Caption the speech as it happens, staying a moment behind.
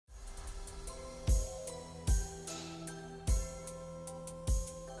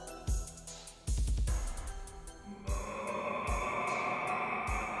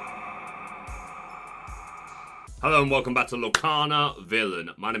Hello and welcome back to Lorcana Villain.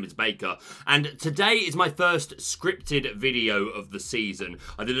 My name is Baker, and today is my first scripted video of the season.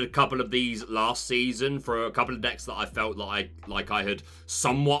 I did a couple of these last season for a couple of decks that I felt like I had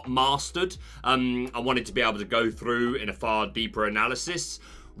somewhat mastered. I wanted to be able to go through in a far deeper analysis.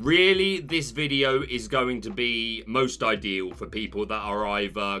 Really, this video is going to be most ideal for people that are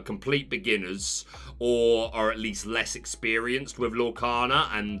either complete beginners or are at least less experienced with Lorcana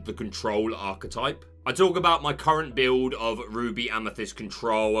and the control archetype. I talk about my current build of Ruby Amethyst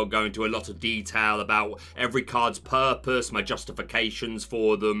Control. I'll go into a lot of detail about every card's purpose, my justifications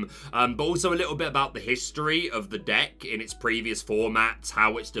for them, but also a little bit about the history of the deck in its previous formats,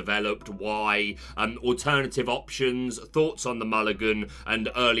 how it's developed, why, alternative options, thoughts on the mulligan, and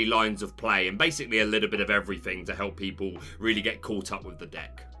early lines of play, and basically a little bit of everything to help people really get caught up with the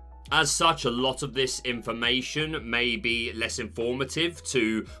deck. As such, a lot of this information may be less informative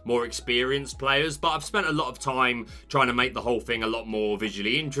to more experienced players, but I've spent a lot of time trying to make the whole thing a lot more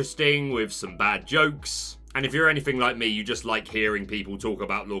visually interesting with some bad jokes. And if you're anything like me, you just like hearing people talk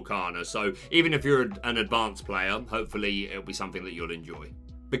about Lorcana, so even if you're an advanced player, hopefully it'll be something that you'll enjoy.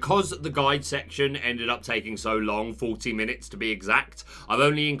 Because the guide section ended up taking so long, 40 minutes to be exact, I've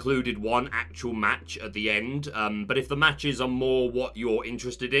only included one actual match at the end, but if the matches are more what you're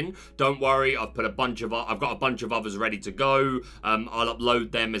interested in, don't worry, I've got a bunch of others ready to go. I'll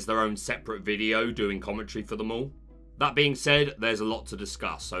upload them as their own separate video, doing commentary for them all. That being said, there's a lot to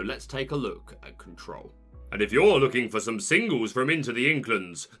discuss, so let's take a look at Control. And if you're looking for some singles from Into the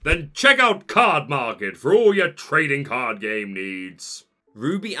Inklands, then check out Cardmarket for all your trading card game needs.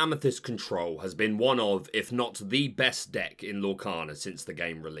 Ruby Amethyst Control has been one of, if not the best deck in Lorcana since the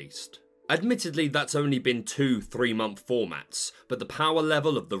game released. Admittedly, that's only been 2 3-month formats, but the power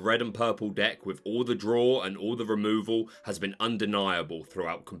level of the red and purple deck with all the draw and all the removal has been undeniable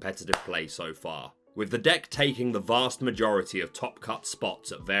throughout competitive play so far, with the deck taking the vast majority of top cut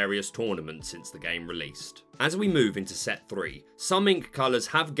spots at various tournaments since the game released. As we move into set 3, some ink colours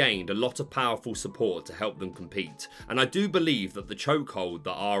have gained a lot of powerful support to help them compete, and I do believe that the chokehold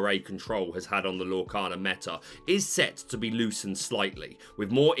that RA Control has had on the Lorcana meta is set to be loosened slightly,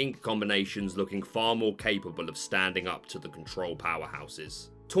 with more ink combinations looking far more capable of standing up to the Control powerhouses.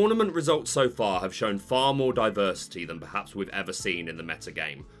 Tournament results so far have shown far more diversity than perhaps we've ever seen in the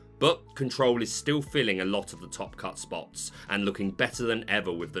metagame. But Control is still filling a lot of the top cut spots and looking better than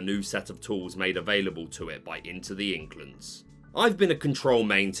ever with the new set of tools made available to it by Into the Inklands. I've been a Control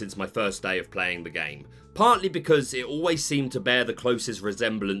main since my first day of playing the game, partly because it always seemed to bear the closest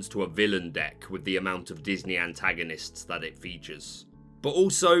resemblance to a villain deck with the amount of Disney antagonists that it features. But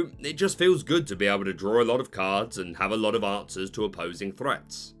also, it just feels good to be able to draw a lot of cards and have a lot of answers to opposing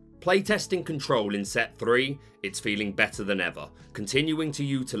threats. Playtesting Control in set 3, it's feeling better than ever, continuing to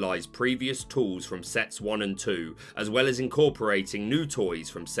utilise previous tools from sets 1 and 2, as well as incorporating new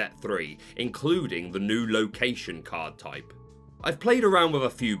toys from set 3, including the new location card type. I've played around with a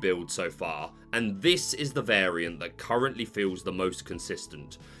few builds so far, and this is the variant that currently feels the most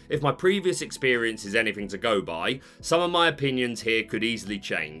consistent. If my previous experience is anything to go by, some of my opinions here could easily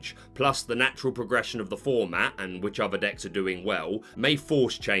change, plus the natural progression of the format and which other decks are doing well may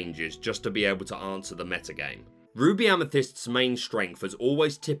force changes just to be able to answer the metagame. Ruby Amethyst's main strength has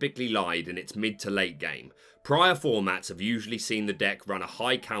always typically lied in its mid to late game. Prior formats have usually seen the deck run a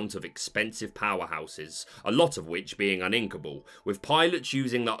high count of expensive powerhouses, a lot of which being uninkable, with pilots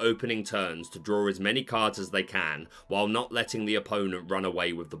using their opening turns to draw as many cards as they can, while not letting the opponent run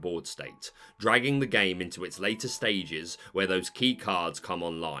away with the board state, dragging the game into its later stages where those key cards come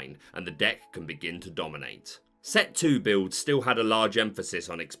online, and the deck can begin to dominate. Set 2 builds still had a large emphasis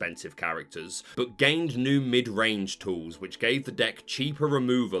on expensive characters, but gained new mid-range tools which gave the deck cheaper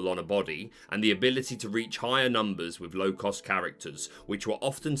removal on a body and the ability to reach higher numbers with low-cost characters, which were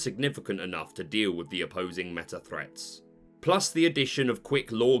often significant enough to deal with the opposing meta threats. Plus the addition of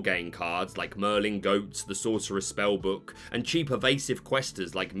quick lore gain cards like Merlin Goats, the Sorcerer's Spellbook, and cheap evasive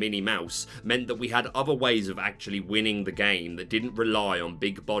questers like Minnie Mouse meant that we had other ways of actually winning the game that didn't rely on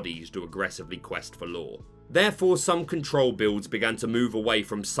big bodies to aggressively quest for lore. Therefore, some Control builds began to move away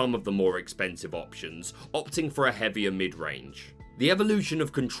from some of the more expensive options, opting for a heavier mid-range. The evolution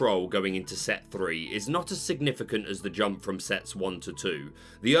of Control going into set 3 is not as significant as the jump from sets 1 to 2.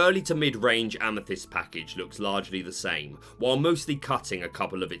 The early to mid-range Amethyst package looks largely the same, while mostly cutting a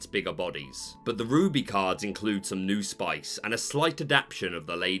couple of its bigger bodies. But the Ruby cards include some new spice and a slight adaptation of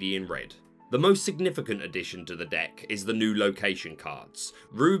the Lady in Red. The most significant addition to the deck is the new location cards.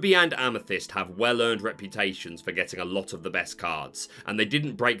 Ruby and Amethyst have well-earned reputations for getting a lot of the best cards, and they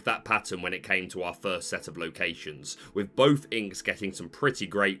didn't break that pattern when it came to our first set of locations, with both inks getting some pretty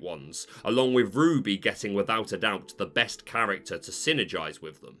great ones, along with Ruby getting without a doubt the best character to synergize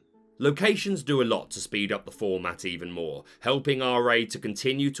with them. Locations do a lot to speed up the format even more, helping RA to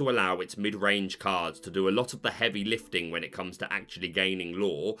continue to allow its mid-range cards to do a lot of the heavy lifting when it comes to actually gaining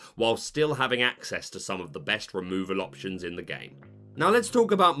lore, while still having access to some of the best removal options in the game. Now let's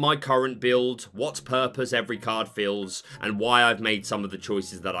talk about my current build, what purpose every card fills, and why I've made some of the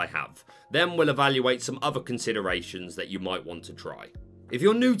choices that I have. Then we'll evaluate some other considerations that you might want to try. If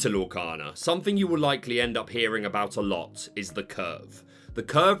you're new to Lorcana, something you will likely end up hearing about a lot is the curve. The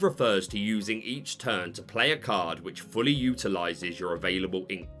curve refers to using each turn to play a card which fully utilises your available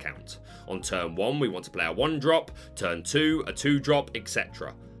ink count. On turn 1 we want to play a 1-drop, turn 2 a 2-drop,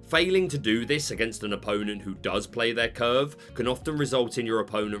 etc. Failing to do this against an opponent who does play their curve can often result in your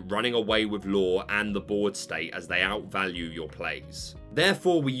opponent running away with lore and the board state as they outvalue your plays.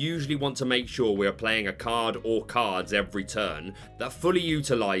 Therefore, we usually want to make sure we are playing a card or cards every turn that fully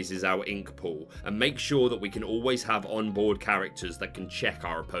utilises our ink pool and make sure that we can always have on-board characters that can check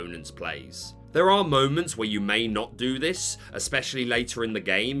our opponent's plays. There are moments where you may not do this, especially later in the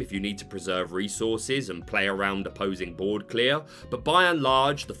game if you need to preserve resources and play around opposing board clear, but by and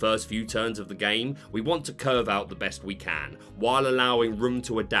large, the first few turns of the game, we want to curve out the best we can, while allowing room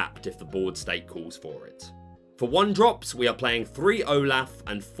to adapt if the board state calls for it. For 1-drops, we are playing 3 Olaf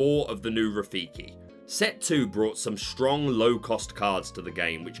and 4 of the new Rafiki. Set 2 brought some strong low-cost cards to the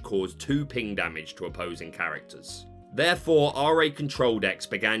game which caused 2 ping damage to opposing characters. Therefore, RA control decks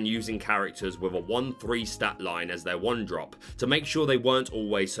began using characters with a 1-3 stat line as their 1-drop to make sure they weren't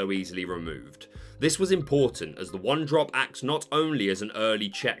always so easily removed. This was important as the 1-drop acts not only as an early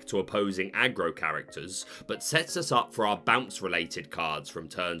check to opposing aggro characters, but sets us up for our bounce related cards from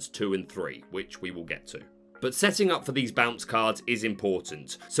turns 2 and 3, which we will get to. But setting up for these bounce cards is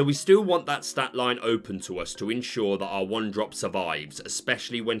important, so we still want that stat line open to us to ensure that our 1-drop survives,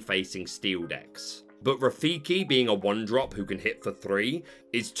 especially when facing steel decks. But Rafiki, being a 1-drop who can hit for 3,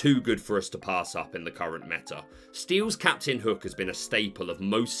 is too good for us to pass up in the current meta. Steel's Captain Hook has been a staple of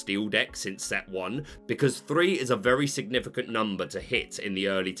most steel decks since set 1, because 3 is a very significant number to hit in the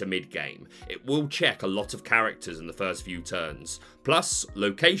early to mid game. It will check a lot of characters in the first few turns. Plus,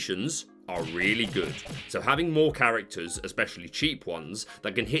 locations are really good, so having more characters, especially cheap ones,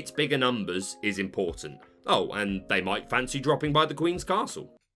 that can hit bigger numbers is important. Oh, and they might fancy dropping by the Queen's Castle.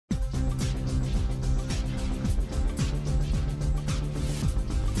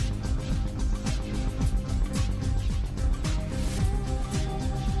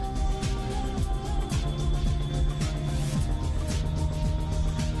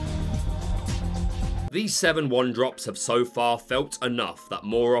 These 7 1-drops have so far felt enough that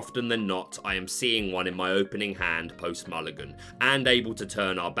more often than not I am seeing one in my opening hand post mulligan, and able to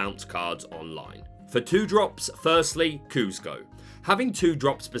turn our bounce cards online. For 2-drops, firstly, Kuzco. Having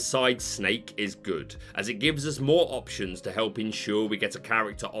 2-drops besides Snake is good, as it gives us more options to help ensure we get a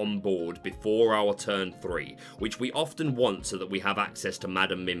character on board before our turn 3, which we often want so that we have access to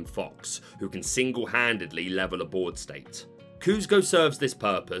Madam Mim Fox, who can single-handedly level a board state. Kuzco serves this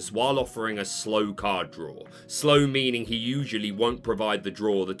purpose while offering a slow card draw. Slow meaning he usually won't provide the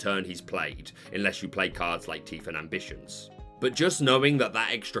draw the turn he's played, unless you play cards like Teeth and Ambitions. But just knowing that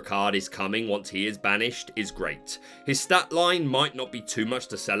that extra card is coming once he is banished is great. His stat line might not be too much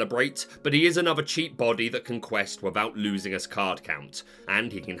to celebrate, but he is another cheap body that can quest without losing us card count,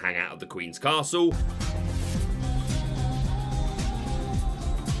 and he can hang out of the Queen's Castle,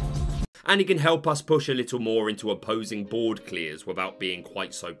 and he can help us push a little more into opposing board clears without being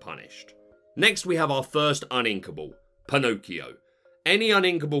quite so punished. Next we have our first uninkable, Pinocchio. Any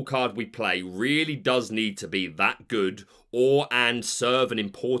uninkable card we play really does need to be that good and serve an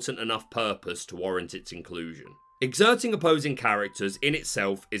important enough purpose to warrant its inclusion. Exerting opposing characters in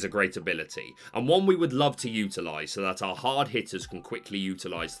itself is a great ability, and one we would love to utilise so that our hard hitters can quickly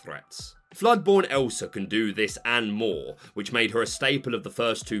utilise threats. Floodborn Elsa can do this and more, which made her a staple of the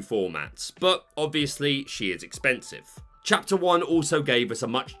first 2 formats, but obviously she is expensive. Chapter 1 also gave us a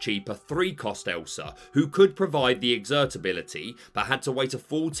much cheaper 3-cost Elsa, who could provide the exert ability, but had to wait a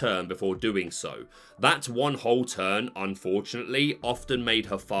full turn before doing so. That one whole turn, unfortunately, often made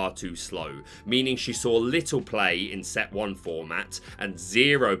her far too slow, meaning she saw little play in set 1 format, and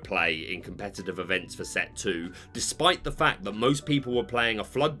 0 play in competitive events for set 2, despite the fact that most people were playing a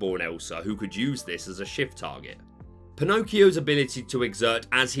Floodborn Elsa who could use this as a shift target. Pinocchio's ability to exert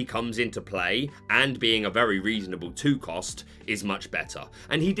as he comes into play, and being a very reasonable 2 cost, is much better,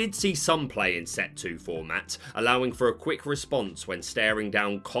 and he did see some play in set 2 format, allowing for a quick response when staring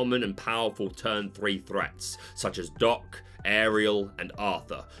down common and powerful turn 3 threats, such as Doc, Ariel, and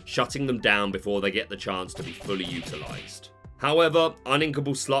Arthur, shutting them down before they get the chance to be fully utilised. However,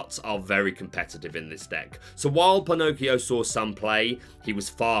 uninkable slots are very competitive in this deck, so while Pinocchio saw some play, he was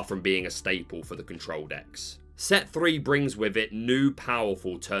far from being a staple for the control decks. Set 3 brings with it new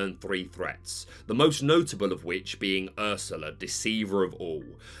powerful turn 3 threats, the most notable of which being Ursula, Deceiver of All.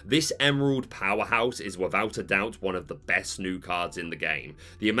 This emerald powerhouse is without a doubt one of the best new cards in the game.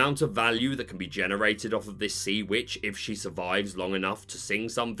 The amount of value that can be generated off of this sea witch if she survives long enough to sing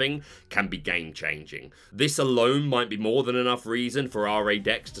something can be game changing. This alone might be more than enough reason for RA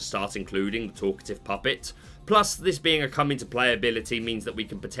decks to start including the talkative puppet. Plus, this being a come into play ability means that we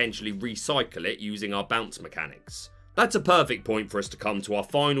can potentially recycle it using our bounce mechanics. That's a perfect point for us to come to our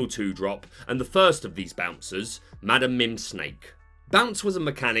final 2-drop, and the first of these bouncers, Madam Mim Snake. Bounce was a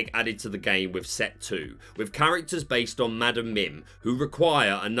mechanic added to the game with set 2, with characters based on Madam Mim who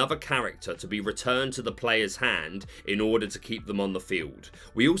require another character to be returned to the player's hand in order to keep them on the field.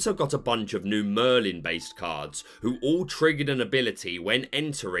 We also got a bunch of new Merlin based cards who all triggered an ability when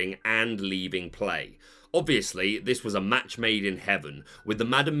entering and leaving play. Obviously, this was a match made in heaven, with the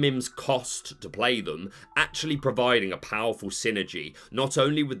Madam Mim's cost to play them actually providing a powerful synergy, not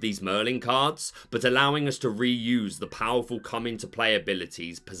only with these Merlin cards, but allowing us to reuse the powerful come into play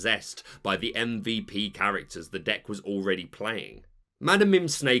abilities possessed by the MVP characters the deck was already playing. Madam Mim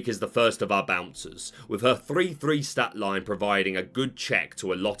Snake is the first of our bouncers, with her 3/3 stat line providing a good check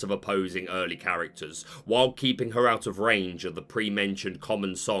to a lot of opposing early characters, while keeping her out of range of the pre-mentioned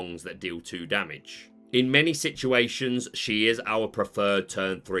common songs that deal 2 damage. In many situations, she is our preferred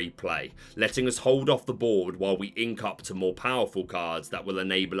turn 3 play, letting us hold off the board while we ink up to more powerful cards that will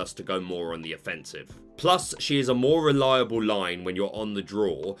enable us to go more on the offensive. Plus, she is a more reliable line when you're on the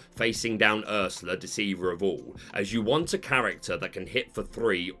draw, facing down Ursula, Deceiver of All, as you want a character that can hit for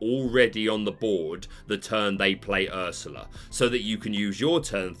 3 already on the board the turn they play Ursula, so that you can use your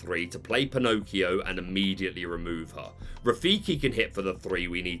turn 3 to play Pinocchio and immediately remove her. Rafiki can hit for the 3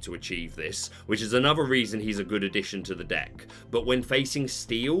 we need to achieve this, which is another reason he's a good addition to the deck, but when facing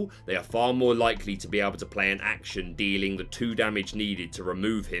Steel, they are far more likely to be able to play an action dealing the 2 damage needed to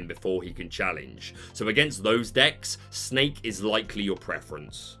remove him before he can challenge, so against those decks, Snake is likely your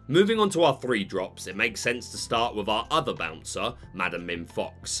preference. Moving on to our 3-drops, it makes sense to start with our other bouncer, Madam Mim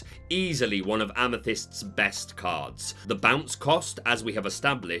Fox, easily one of Amethyst's best cards. The bounce cost, as we have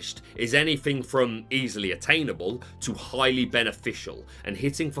established, is anything from easily attainable to highly beneficial, and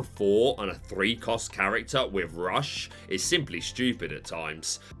hitting for 4 on a 3-cost character with Rush is simply stupid at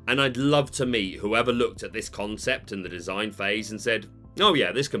times. And I'd love to meet whoever looked at this concept in the design phase and said, oh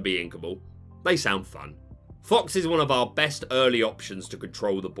yeah, this can be inkable. They sound fun. Fox is one of our best early options to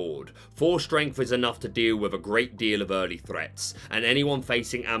control the board. 4 strength is enough to deal with a great deal of early threats, and anyone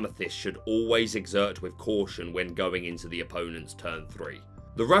facing Amethyst should always exert with caution when going into the opponent's turn 3.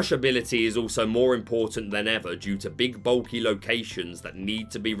 The rush ability is also more important than ever due to big bulky locations that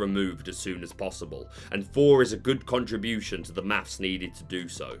need to be removed as soon as possible, and 4 is a good contribution to the maths needed to do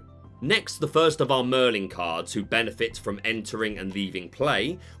so. Next, the first of our Merlin cards who benefits from entering and leaving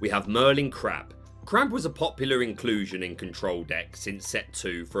play, we have Merlin Crab. Crab was a popular inclusion in control decks since set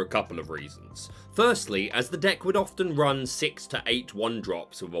 2 for a couple of reasons. Firstly, as the deck would often run 6 to 8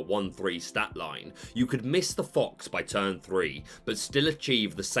 1-drops with a 1/3 stat line, you could miss the Fox by turn 3, but still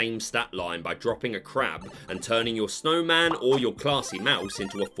achieve the same stat line by dropping a Crab and turning your Snowman or your Classy Mouse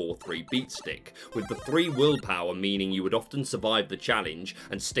into a 4/3 beat stick, with the 3 willpower meaning you would often survive the challenge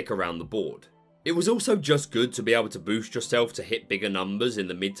and stick around the board. It was also just good to be able to boost yourself to hit bigger numbers in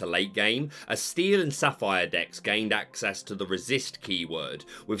the mid to late game, as Steel and Sapphire decks gained access to the resist keyword,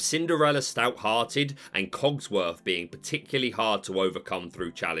 with Cinderella Stout-Hearted and Cogsworth being particularly hard to overcome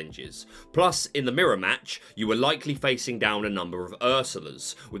through challenges. Plus, in the mirror match, you were likely facing down a number of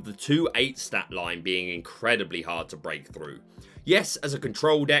Ursulas, with the 2/8 stat line being incredibly hard to break through. Yes, as a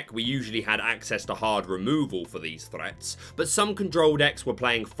control deck, we usually had access to hard removal for these threats, but some control decks were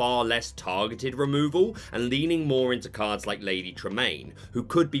playing far less targeted removal and leaning more into cards like Lady Tremaine, who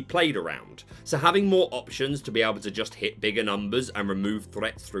could be played around. So having more options to be able to just hit bigger numbers and remove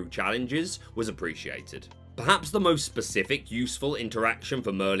threats through challenges was appreciated. Perhaps the most specific useful interaction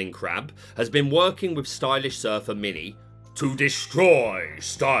for Merlin Crab has been working with Stylish Surfer Mini to destroy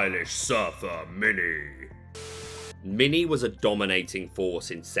Stylish Surfer Mini. Minnie was a dominating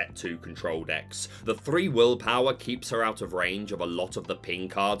force in set 2 control decks. The 3 willpower keeps her out of range of a lot of the ping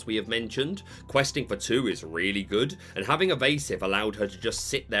cards we have mentioned. Questing for 2 is really good, and having evasive allowed her to just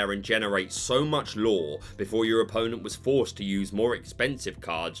sit there and generate so much lore before your opponent was forced to use more expensive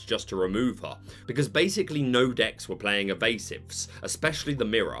cards just to remove her, because basically no decks were playing evasives, especially the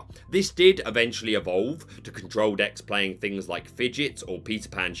mirror. This did eventually evolve to control decks playing things like Fidget or Peter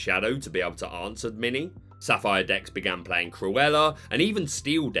Pan Shadow to be able to answer Minnie. Sapphire decks began playing Cruella, and even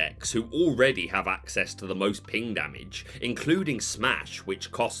Steel decks, who already have access to the most ping damage, including Smash,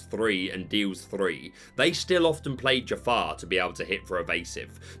 which costs 3 and deals 3, they still often played Jafar to be able to hit for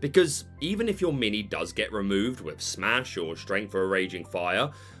evasive, because even if your Minnie does get removed with Smash or Strength for a Raging Fire,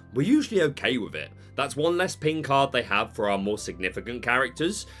 we're usually okay with it. That's one less ping card they have for our more significant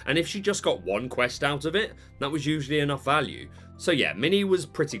characters, and if she just got one quest out of it, that was usually enough value. So yeah, Minnie was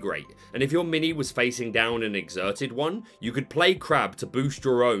pretty great, and if your Minnie was facing down an exerted one, you could play Crab to boost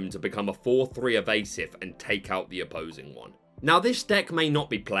your own to become a 4-3 evasive and take out the opposing one. Now this deck may not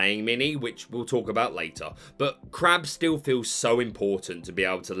be playing Minnie, which we'll talk about later, but Crab still feels so important to be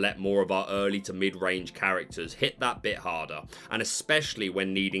able to let more of our early to mid-range characters hit that bit harder, and especially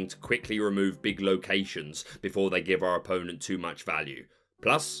when needing to quickly remove big locations before they give our opponent too much value.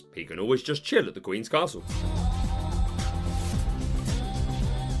 Plus, he can always just chill at the Queen's Castle.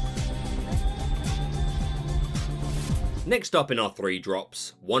 Next up in our 3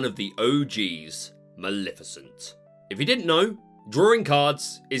 drops, one of the OGs, Maleficent. If you didn't know, drawing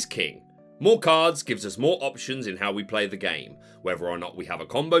cards is king. More cards gives us more options in how we play the game, whether or not we have a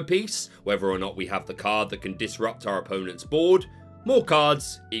combo piece, whether or not we have the card that can disrupt our opponent's board, more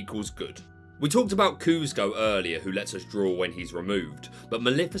cards equals good. We talked about Kuzco earlier, who lets us draw when he's removed, but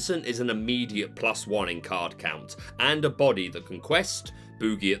Maleficent is an immediate +1 in card count, and a body that can quest,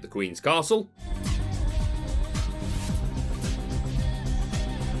 boogie at the Queen's Castle,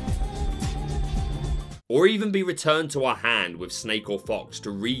 or even be returned to our hand with Snake or Fox to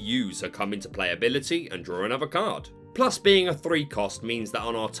reuse her come into play ability and draw another card. Plus, being a 3 cost means that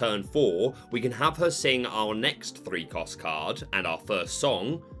on our turn 4, we can have her sing our next 3 cost card and our first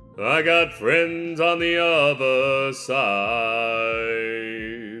song, I got friends on the other side.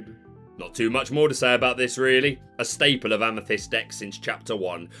 Not too much more to say about this really. A staple of Amethyst decks since chapter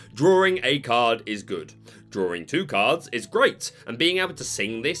 1. Drawing a card is good. Drawing 2 cards is great, and being able to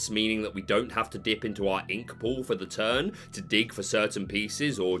sing this, meaning that we don't have to dip into our ink pool for the turn to dig for certain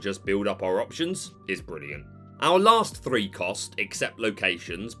pieces or just build up our options, is brilliant. Our last 3 cost, except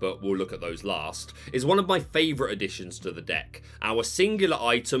locations, but we'll look at those last, is one of my favourite additions to the deck, our singular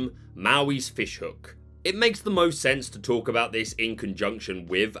item, Maui's Fishhook. It makes the most sense to talk about this in conjunction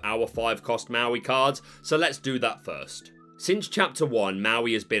with our 5 cost Maui cards, so let's do that first. Since chapter 1,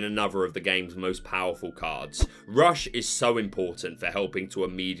 Maui has been another of the game's most powerful cards. Rush is so important for helping to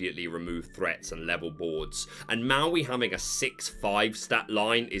immediately remove threats and level boards, and Maui having a 6-5 stat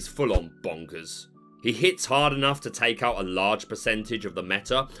line is full on bonkers. He hits hard enough to take out a large percentage of the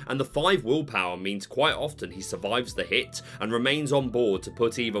meta, and the 5 willpower means quite often he survives the hit and remains on board to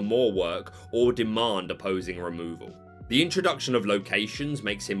put even more work or demand opposing removal. The introduction of locations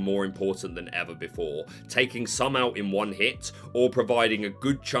makes him more important than ever before, taking some out in one hit, or providing a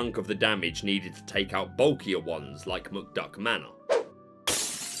good chunk of the damage needed to take out bulkier ones like McDuck Manor.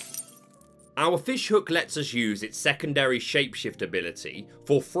 Our Fishhook lets us use its secondary shapeshift ability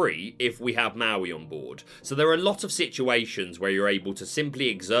for free if we have Maui on board, so there are a lot of situations where you're able to simply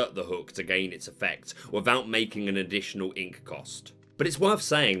exert the hook to gain its effect without making an additional ink cost. But it's worth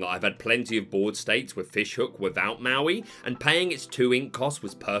saying that I've had plenty of board states with Fishhook without Maui, and paying its 2 ink cost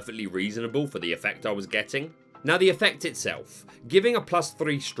was perfectly reasonable for the effect I was getting. Now the effect itself, giving a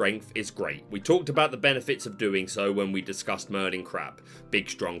 +3 strength is great. We talked about the benefits of doing so when we discussed Merlin Crab. Big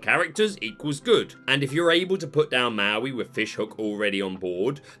strong characters equals good, and if you're able to put down Maui with Fishhook already on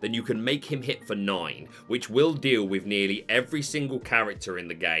board, then you can make him hit for 9, which will deal with nearly every single character in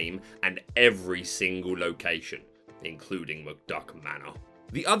the game and every single location, including McDuck Manor.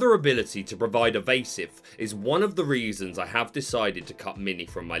 The other ability to provide evasive is one of the reasons I have decided to cut Minnie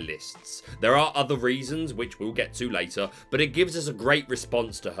from my lists. There are other reasons, which we'll get to later, but it gives us a great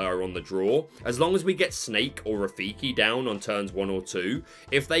response to her on the draw. As long as we get Snake or Rafiki down on turns 1 or 2,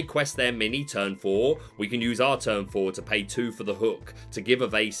 if they quest their Minnie turn 4, we can use our turn 4 to pay 2 for the hook to give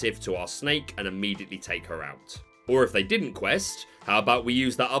evasive to our Snake and immediately take her out. Or if they didn't quest, how about we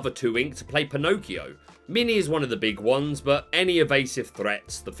use that other 2 ink to play Pinocchio? Minnie is one of the big ones, but any evasive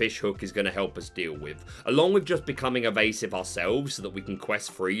threats the Fishhook is going to help us deal with, along with just becoming evasive ourselves so that we can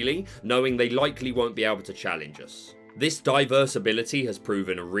quest freely, knowing they likely won't be able to challenge us. This diverse ability has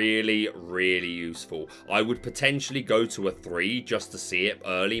proven really, really useful. I would potentially go to a 3 just to see it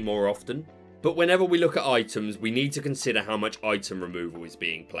early more often. But whenever we look at items, we need to consider how much item removal is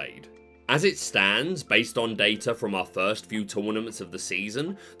being played. As it stands, based on data from our first few tournaments of the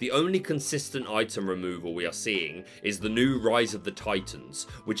season, the only consistent item removal we are seeing is the new Rise of the Titans,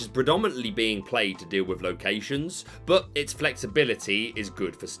 which is predominantly being played to deal with locations, but its flexibility is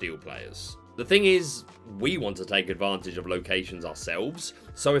good for steel players. The thing is, we want to take advantage of locations ourselves,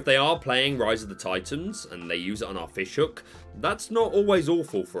 so if they are playing Rise of the Titans and they use it on our fishhook, that's not always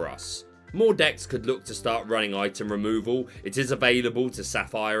awful for us. More decks could look to start running item removal. It is available to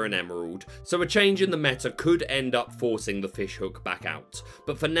Sapphire and Emerald, so a change in the meta could end up forcing the fishhook back out.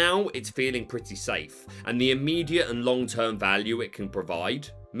 But for now, it's feeling pretty safe, and the immediate and long-term value it can provide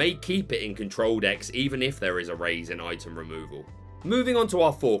may keep it in control decks even if there is a raise in item removal. Moving on to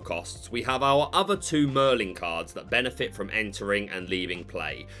our 4 costs, we have our other 2 Merlin cards that benefit from entering and leaving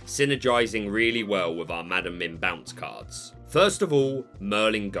play, synergizing really well with our Madam Mim bounce cards. First of all,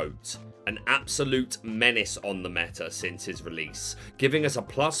 Merlin Goat. An absolute menace on the meta since his release. Giving us a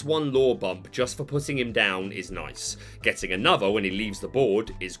 +1 lore bump just for putting him down is nice. Getting another when he leaves the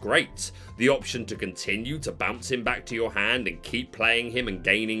board is great. The option to continue to bounce him back to your hand and keep playing him and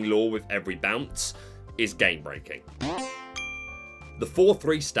gaining lore with every bounce is game breaking. The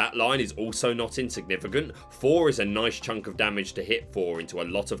 4-3 stat line is also not insignificant. 4 is a nice chunk of damage to hit for into a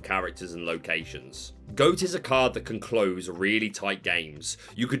lot of characters and locations. Goat is a card that can close really tight games.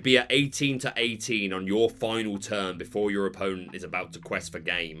 You could be at 18 to 18 on your final turn before your opponent is about to quest for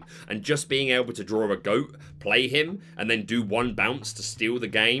game, and just being able to draw a goat, play him, and then do 1 bounce to steal the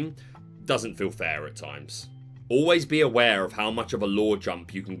game doesn't feel fair at times. Always be aware of how much of a lore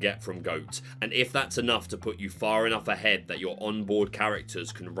jump you can get from Goat, and if that's enough to put you far enough ahead that your onboard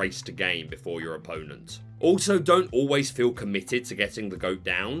characters can race to game before your opponent. Also, don't always feel committed to getting the Goat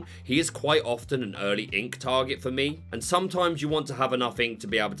down. He is quite often an early ink target for me, and sometimes you want to have enough ink to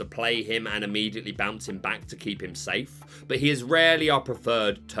be able to play him and immediately bounce him back to keep him safe, but he is rarely our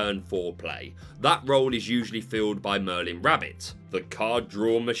preferred turn 4 play. That role is usually filled by Merlin Rabbit, the card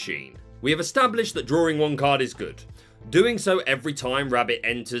draw machine. We have established that drawing 1 card is good. Doing so every time Rabbit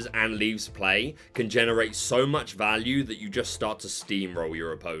enters and leaves play can generate so much value that you just start to steamroll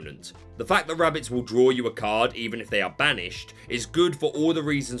your opponent. The fact that Rabbits will draw you a card even if they are banished is good for all the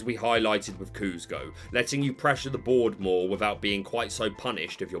reasons we highlighted with Kuzco, letting you pressure the board more without being quite so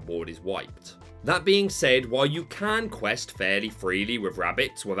punished if your board is wiped. That being said, while you can quest fairly freely with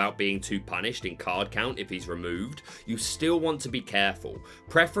Rabbits without being too punished in card count if he's removed, you still want to be careful.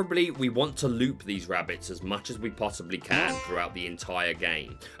 Preferably, we want to loop these Rabbits as much as we possibly can throughout the entire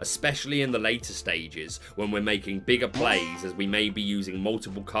game, especially in the later stages when we're making bigger plays as we may be using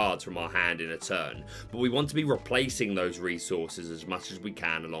multiple cards from our hand in a turn, but we want to be replacing those resources as much as we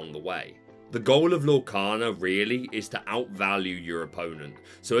can along the way. The goal of Lorcana really is to outvalue your opponent,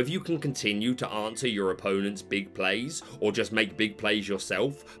 so if you can continue to answer your opponent's big plays, or just make big plays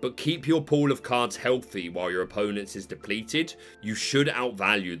yourself, but keep your pool of cards healthy while your opponent's is depleted, you should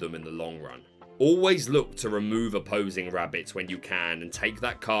outvalue them in the long run. Always look to remove opposing Rabbits when you can and take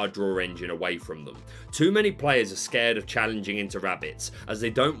that card draw engine away from them. Too many players are scared of challenging into Rabbits as they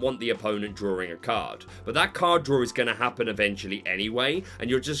don't want the opponent drawing a card, but that card draw is going to happen eventually anyway, and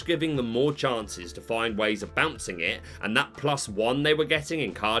you're just giving them more chances to find ways of bouncing it, and that +1 they were getting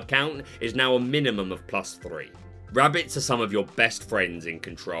in card count is now a minimum of +3. Rabbits are some of your best friends in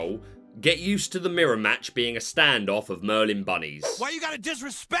Control. Get used to the mirror match being a standoff of Merlin bunnies. Why you gotta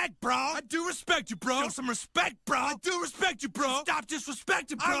disrespect, bro? I do respect you, bro. Show some respect, bro. I do respect you, bro. Stop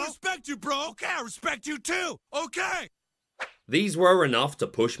disrespecting, bro. I respect you, bro. Okay, I respect you too. Okay. These were enough to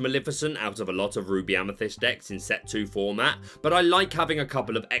push Maleficent out of a lot of Ruby Amethyst decks in set 2 format, but I like having a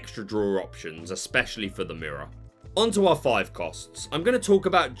couple of extra draw options, especially for the mirror. On to our 5 costs. I'm going to talk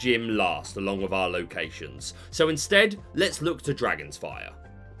about Jim last along with our locations, so instead, let's look to Dragon's Fire.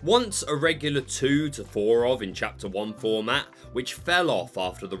 Once a regular 2 to 4 of in Chapter 1 format, which fell off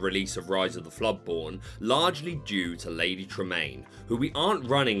after the release of Rise of the Floodborn, largely due to Lady Tremaine, who we aren't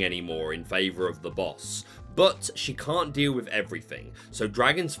running anymore in favour of the boss. But she can't deal with everything, so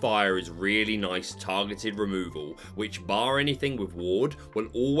Dragon's Fire is really nice targeted removal, which bar anything with ward, will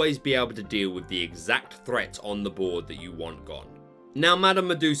always be able to deal with the exact threat on the board that you want gone. Now Madame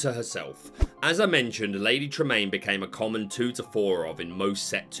Medusa herself. As I mentioned, Lady Tremaine became a common 2 to 4 of in most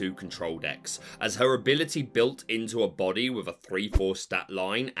set 2 control decks, as her ability built into a body with a 3-4 stat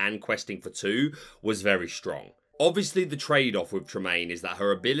line and questing for 2 was very strong. Obviously the trade-off with Tremaine is that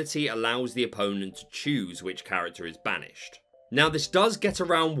her ability allows the opponent to choose which character is banished. Now this does get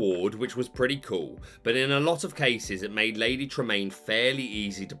around Ward, which was pretty cool, but in a lot of cases it made Lady Tremaine fairly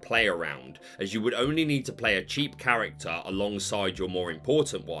easy to play around, as you would only need to play a cheap character alongside your more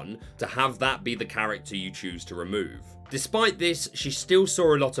important one to have that be the character you choose to remove. Despite this, she still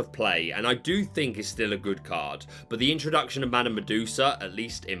saw a lot of play, and I do think is still a good card, but the introduction of Madame Medusa, at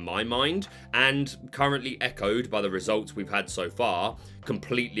least in my mind, and currently echoed by the results we've had so far,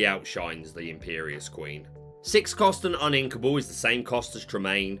 completely outshines the Imperious Queen. 6 cost and uninkable is the same cost as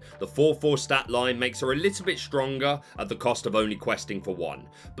Tremaine. The 4/4 stat line makes her a little bit stronger at the cost of only questing for 1,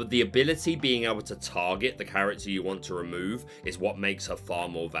 but the ability being able to target the character you want to remove is what makes her far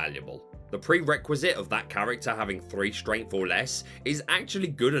more valuable. The prerequisite of that character having 3 strength or less is actually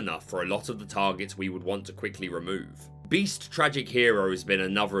good enough for a lot of the targets we would want to quickly remove. Beast Tragic Hero has been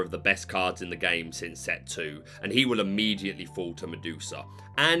another of the best cards in the game since set 2, and he will immediately fall to Medusa.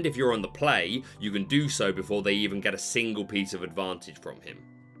 And if you're on the play, you can do so before they even get a single piece of advantage from him.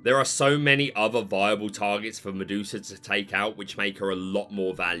 There are so many other viable targets for Medusa to take out which make her a lot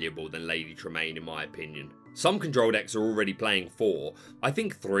more valuable than Lady Tremaine in my opinion. Some control decks are already playing 4, I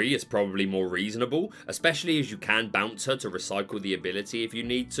think 3 is probably more reasonable, especially as you can bounce her to recycle the ability if you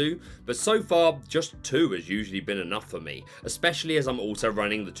need to, but so far just 2 has usually been enough for me, especially as I'm also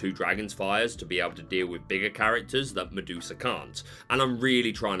running the 2 Dragon's Fires to be able to deal with bigger characters that Medusa can't, and I'm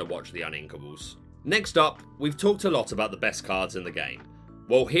really trying to watch the uninkables. Next up, we've talked a lot about the best cards in the game.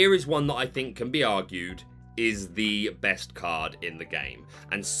 Well, here is one that I think can be argued is the best card in the game,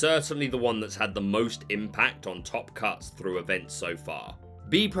 and certainly the one that's had the most impact on top cuts through events so far.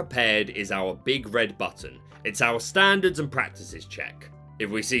 Be Prepared is our big red button. It's our standards and practices check. If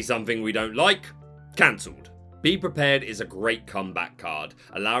we see something we don't like, cancelled. Be Prepared is a great comeback card,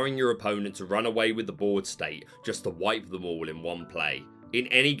 allowing your opponent to run away with the board state just to wipe them all in one play. In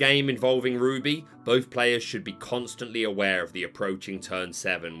any game involving Ruby, both players should be constantly aware of the approaching turn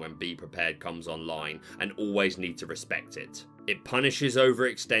 7 when Be Prepared comes online, and always need to respect it. It punishes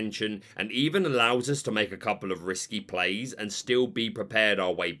overextension, and even allows us to make a couple of risky plays and still be prepared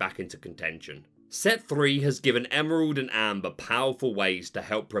our way back into contention. Set 3 has given Emerald and Amber powerful ways to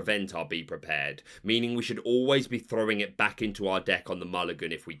help prevent our Be Prepared, meaning we should always be throwing it back into our deck on the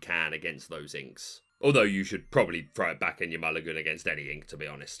mulligan if we can against those inks. Although you should probably throw it back in your mulligan against any ink, to be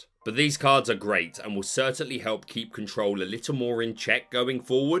honest. But these cards are great and will certainly help keep control a little more in check going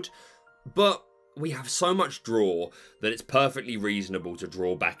forward. But we have so much draw that it's perfectly reasonable to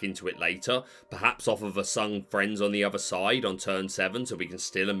draw back into it later, perhaps off of a Sung Friends on the other side on turn 7 so we can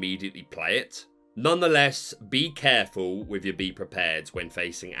still immediately play it. Nonetheless, be careful with your Be Prepared when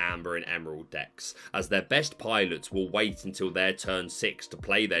facing Amber and Emerald decks, as their best pilots will wait until their turn 6 to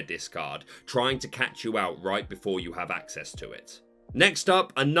play their discard, trying to catch you out right before you have access to it. Next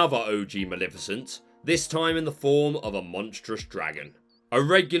up, another OG Maleficent, this time in the form of a monstrous dragon. A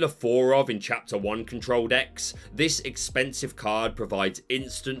regular 4 of in Chapter 1 control decks, this expensive card provides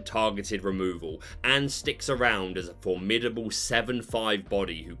instant targeted removal and sticks around as a formidable 7/5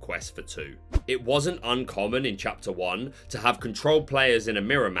 body who quests for 2. It wasn't uncommon in Chapter 1 to have control players in a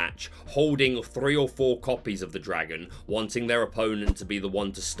mirror match holding 3 or 4 copies of the dragon, wanting their opponent to be the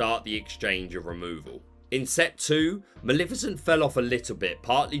one to start the exchange of removal. In set 2, Maleficent fell off a little bit,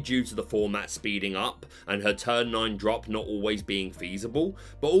 partly due to the format speeding up and her turn 9 drop not always being feasible,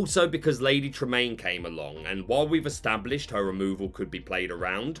 but also because Lady Tremaine came along, and while we've established her removal could be played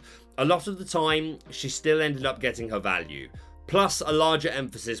around, a lot of the time she still ended up getting her value. Plus, a larger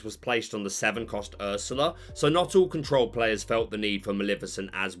emphasis was placed on the 7-cost Ursula, so not all control players felt the need for Maleficent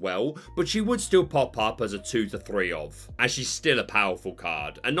as well, but she would still pop up as a 2 to 3 of, as she's still a powerful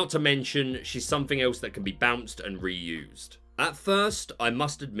card, and not to mention, she's something else that can be bounced and reused. At first, I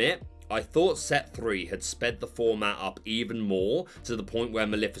must admit, I thought set 3 had sped the format up even more, to the point where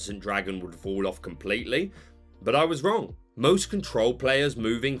Maleficent Dragon would fall off completely, but I was wrong. Most control players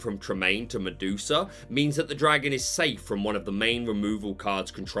moving from Tremaine to Medusa means that the dragon is safe from one of the main removal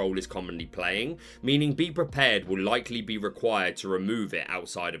cards control is commonly playing, meaning Be Prepared will likely be required to remove it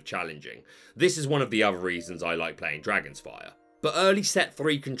outside of challenging. This is one of the other reasons I like playing Dragon's Fire. But early set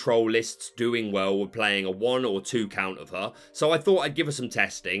 3 control lists doing well were playing a 1 or 2 count of her, so I thought I'd give her some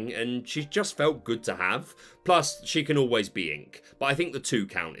testing, and she just felt good to have. Plus, she can always be ink, but I think the 2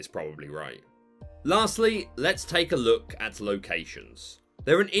 count is probably right. Lastly, let's take a look at locations.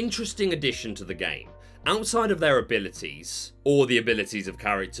 They're an interesting addition to the game. Outside of their abilities, or the abilities of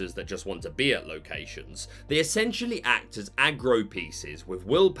characters that just want to be at locations, they essentially act as aggro pieces with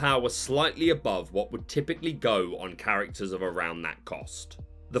willpower slightly above what would typically go on characters of around that cost.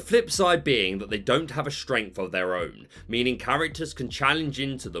 The flip side being that they don't have a strength of their own, meaning characters can challenge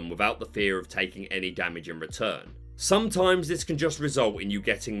into them without the fear of taking any damage in return. Sometimes this can just result in you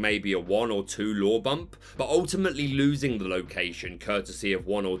getting maybe a 1 or 2 lore bump, but ultimately losing the location courtesy of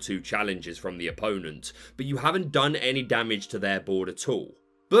 1 or 2 challenges from the opponent, but you haven't done any damage to their board at all.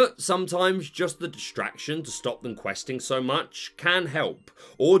 But sometimes just the distraction to stop them questing so much can help,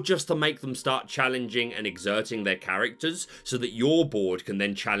 or just to make them start challenging and exerting their characters so that your board can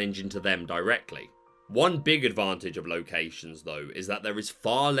then challenge into them directly. One big advantage of locations though is that there is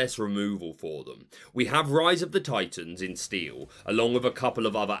far less removal for them. We have Rise of the Titans in Steel, along with a couple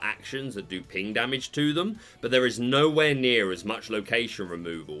of other actions that do ping damage to them, but there is nowhere near as much location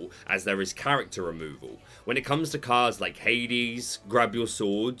removal as there is character removal. When it comes to cards like Hades, Grab Your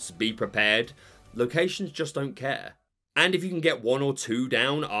Swords, Be Prepared, locations just don't care. And if you can get 1 or 2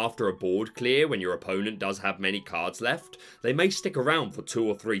 down after a board clear when your opponent does have many cards left, they may stick around for 2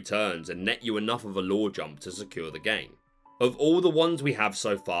 or 3 turns and net you enough of a lore jump to secure the game. Of all the ones we have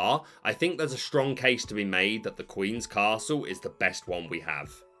so far, I think there's a strong case to be made that the Queen's Castle is the best one we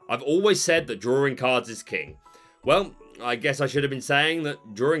have. I've always said that drawing cards is king. Well, I guess I should have been saying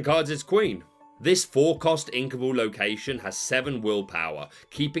that drawing cards is queen. This 4-cost inkable location has 7 willpower,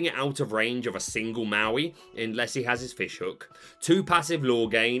 keeping it out of range of a single Maui, unless he has his fishhook. 2 passive lore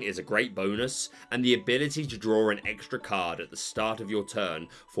gain is a great bonus, and the ability to draw an extra card at the start of your turn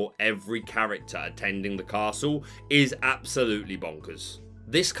for every character attending the castle is absolutely bonkers.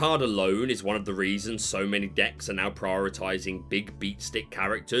 This card alone is one of the reasons so many decks are now prioritizing big beat stick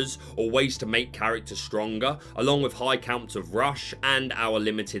characters or ways to make characters stronger, along with high counts of rush and our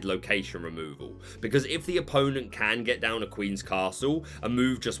limited location removal. Because if the opponent can get down a Queen's Castle and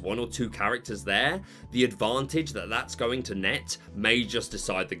move just 1 or 2 characters there, the advantage that that's going to net may just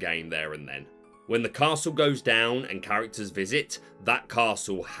decide the game there and then. When the castle goes down and characters visit, that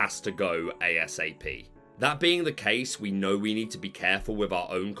castle has to go ASAP. That being the case, we know we need to be careful with our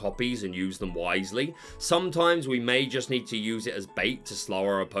own copies and use them wisely. Sometimes we may just need to use it as bait to slow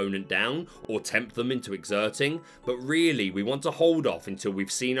our opponent down or tempt them into exerting, but really we want to hold off until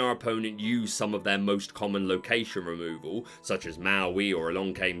we've seen our opponent use some of their most common location removal, such as Maui or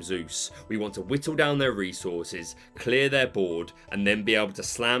Along Came Zeus. We want to whittle down their resources, clear their board, and then be able to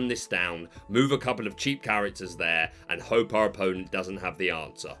slam this down, move a couple of cheap characters there, and hope our opponent doesn't have the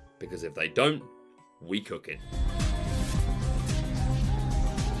answer. Because if they don't, we cooking.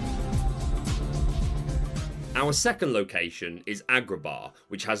 Our second location is Agrabah,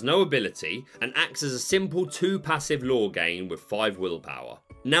 which has no ability and acts as a simple 2 passive lore gain with 5 willpower.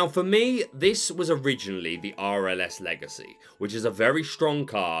 Now for me, this was originally the RLS Legacy, which is a very strong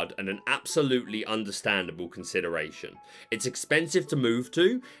card and an absolutely understandable consideration. It's expensive to move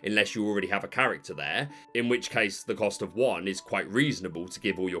to, unless you already have a character there, in which case the cost of 1 is quite reasonable to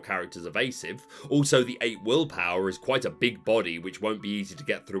give all your characters evasive. Also the 8 willpower is quite a big body which won't be easy to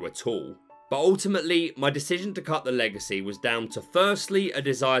get through at all. But ultimately, my decision to cut the Legacy was down to firstly a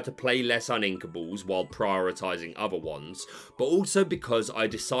desire to play less uninkables while prioritising other ones, but also because I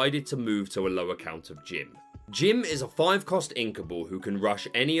decided to move to a lower count of Jim. Jim is a 5-cost inkable who can rush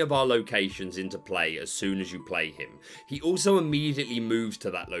any of our locations into play as soon as you play him. He also immediately moves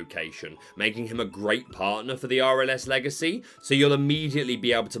to that location, making him a great partner for the RLS Legacy, so you'll immediately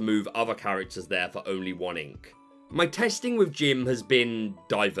be able to move other characters there for only 1 ink. My testing with Jim has been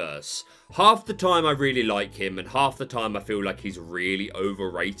diverse. Half the time I really like him and half the time I feel like he's really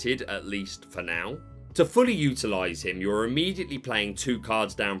overrated, at least for now. To fully utilise him, you're immediately playing 2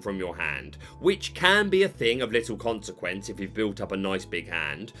 cards down from your hand, which can be a thing of little consequence if you've built up a nice big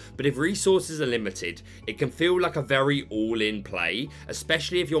hand, but if resources are limited, it can feel like a very all-in play,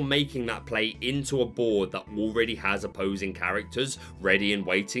 especially if you're making that play into a board that already has opposing characters ready and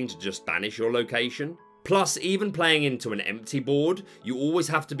waiting to just banish your location. Plus, even playing into an empty board, you always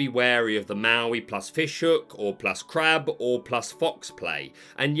have to be wary of the Maui plus fishhook, or plus crab, or plus fox play.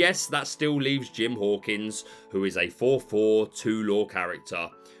 And yes, that still leaves Jim Hawkins, who is a 4/4, 2 lore character,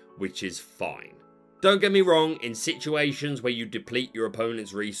 which is fine. Don't get me wrong, in situations where you deplete your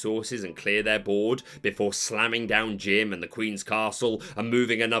opponent's resources and clear their board before slamming down Jim and the Queen's Castle and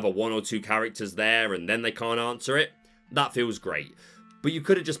moving another 1 or 2 characters there and then they can't answer it, that feels great. But you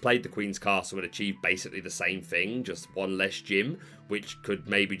could have just played the Queen's Castle and achieved basically the same thing, just 1 less Jim, which could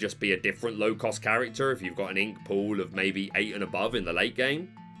maybe just be a different low-cost character if you've got an ink pool of maybe 8 and above in the late game.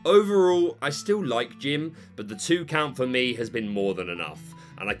 Overall, I still like Jim, but the 2 count for me has been more than enough,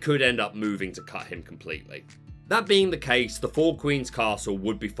 and I could end up moving to cut him completely. That being the case, the 4 Queen's Castle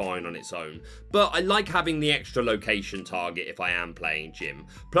would be fine on its own, but I like having the extra location target if I am playing Jim.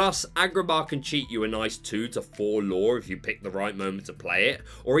 Plus, Agrabah can cheat you a nice 2 to 4 lore if you pick the right moment to play it,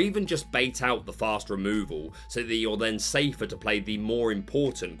 or even just bait out the fast removal so that you're then safer to play the more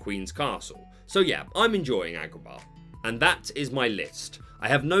important Queen's Castle. So yeah, I'm enjoying Agrabah. And that is my list. I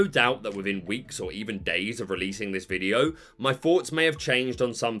have no doubt that within weeks or even days of releasing this video, my thoughts may have changed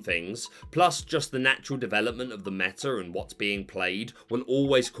on some things, plus just the natural development of the meta and what's being played will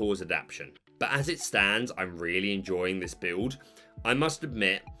always cause adaptation. But as it stands, I'm really enjoying this build. I must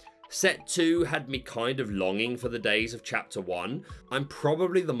admit, Set 2 had me kind of longing for the days of Chapter 1. I'm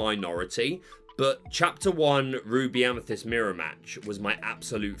probably the minority, but Chapter 1 Ruby Amethyst Mirror Match was my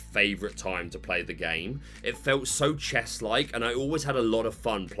absolute favourite time to play the game. It felt so chess-like and I always had a lot of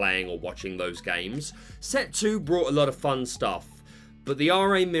fun playing or watching those games. Set 2 brought a lot of fun stuff, but the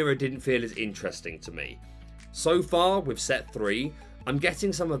RA Mirror didn't feel as interesting to me. So far with Set 3, I'm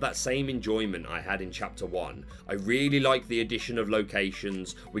getting some of that same enjoyment I had in Chapter 1. I really like the addition of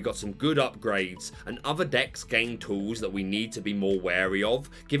locations, we got some good upgrades, and other decks gain tools that we need to be more wary of,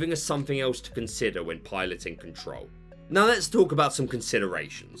 giving us something else to consider when piloting Control. Now let's talk about some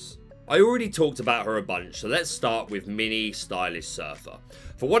considerations. I already talked about her a bunch, so let's start with Mini Stylish Surfer.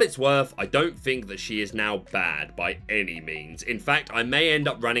 For what it's worth, I don't think that she is now bad by any means. In fact, I may end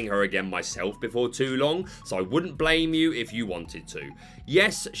up running her again myself before too long, so I wouldn't blame you if you wanted to.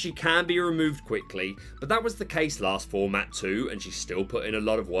 Yes, she can be removed quickly, but that was the case last format too, and she still put in a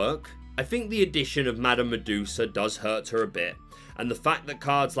lot of work. I think the addition of Madame Medusa does hurt her a bit, and the fact that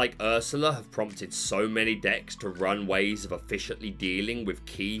cards like Ursula have prompted so many decks to run ways of efficiently dealing with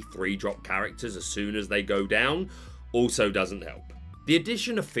key 3-drop characters as soon as they go down also doesn't help. The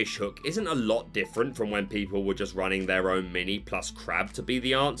addition of Fishhook isn't a lot different from when people were just running their own mini plus crab to be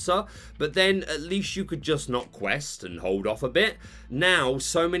the answer, but then at least you could just not quest and hold off a bit. Now,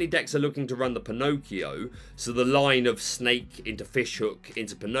 so many decks are looking to run the Pinocchio, so the line of Snake into Fishhook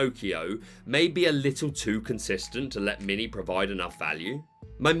into Pinocchio may be a little too consistent to let mini provide enough value.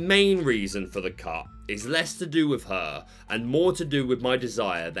 My main reason for the cut is less to do with her and more to do with my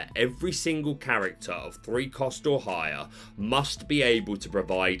desire that every single character of 3 cost or higher must be able to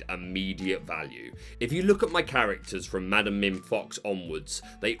provide immediate value. If you look at my characters from Madam Mim Fox onwards,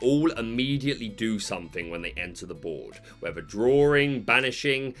 they all immediately do something when they enter the board, whether drawing,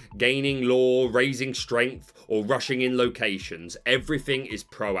 banishing, gaining lore, raising strength, or rushing in locations. Everything is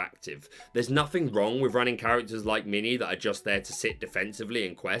proactive. There's nothing wrong with running characters like Mini that are just there to sit defensively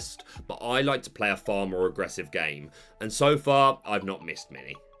and quest, but I like to play a far more aggressive game, and so far I've not missed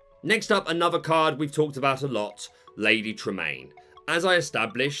Mini. Next up, another card we've talked about a lot, Lady Tremaine. As I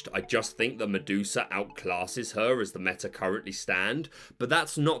established, I just think that Medusa outclasses her as the meta currently stand, but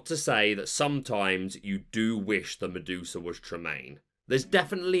that's not to say that sometimes you do wish the Medusa was Tremaine. There's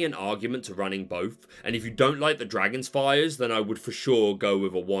definitely an argument to running both, and if you don't like the Dragon's Fires, then I would for sure go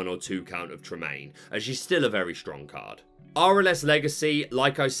with a 1 or 2 count of Tremaine, as she's still a very strong card. RLS Legacy,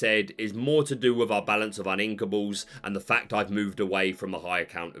 like I said, is more to do with our balance of uninkables and the fact I've moved away from the higher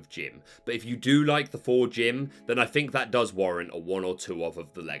count of Jim. But if you do like the 4 Jim, then I think that does warrant a 1 or 2 of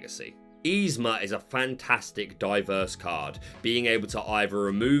the Legacy. Yzma is a fantastic diverse card, being able to either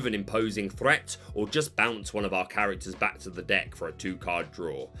remove an imposing threat or just bounce one of our characters back to the deck for a 2-card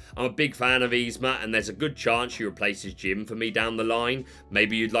draw. I'm a big fan of Yzma and there's a good chance she replaces Jim for me down the line.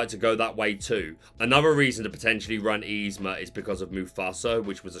 Maybe you'd like to go that way too. Another reason to potentially run Yzma is because of Mufasa,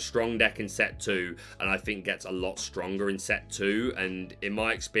 which was a strong deck in Set 2 and I think gets a lot stronger in Set 2, and in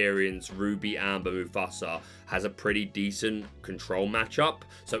my experience Ruby Amber Mufasa has a pretty decent control matchup,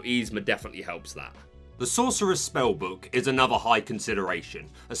 so Yzma definitely helps that. The Sorcerer's Spellbook is another high consideration,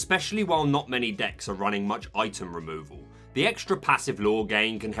 especially while not many decks are running much item removal. The extra passive lore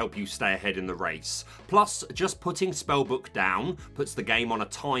gain can help you stay ahead in the race, plus just putting Spellbook down puts the game on a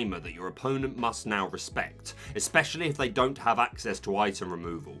timer that your opponent must now respect, especially if they don't have access to item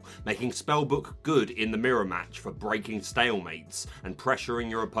removal, making Spellbook good in the mirror match for breaking stalemates and pressuring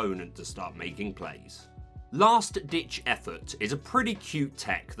your opponent to start making plays. Last Ditch Effort is a pretty cute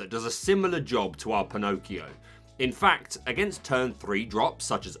tech that does a similar job to our Pinocchio. In fact, against turn 3 drops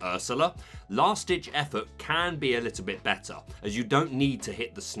such as Ursula, Last Ditch Effort can be a little bit better, as you don't need to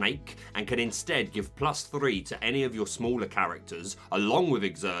hit the snake and can instead give +3 to any of your smaller characters along with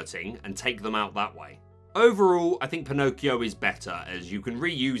exerting and take them out that way. Overall, I think Pinocchio is better, as you can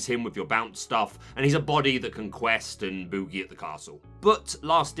reuse him with your bounce stuff, and he's a body that can quest and boogie at the castle. But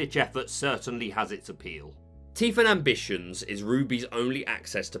Last Ditch Effort certainly has its appeal. Teeth and Ambitions is Ruby's only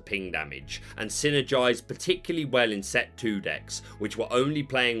access to ping damage, and synergised particularly well in Set 2 decks, which were only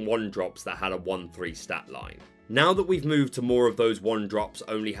playing 1-drops that had a 1-3 stat line. Now that we've moved to more of those 1-drops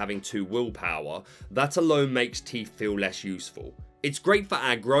only having 2 willpower, that alone makes Teeth feel less useful. It's great for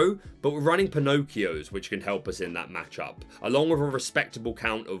aggro, but we're running Pinocchios, which can help us in that matchup, along with a respectable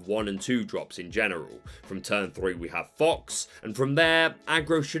count of 1 and 2 drops in general. From turn 3 we have Fox, and from there,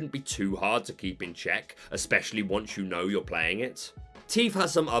 aggro shouldn't be too hard to keep in check, especially once you know you're playing it. Teeth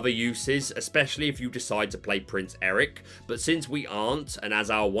has some other uses, especially if you decide to play Prince Eric, but since we aren't, and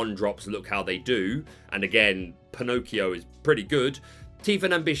as our 1-drops look how they do, and again, Pinocchio is pretty good, Teeth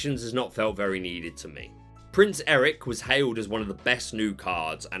and Ambitions has not felt very needed to me. Prince Eric was hailed as one of the best new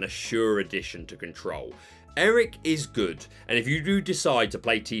cards and a sure addition to Control. Eric is good, and if you do decide to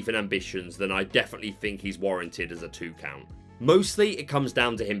play Teeth and Ambitions, then I definitely think he's warranted as a 2 count. Mostly it comes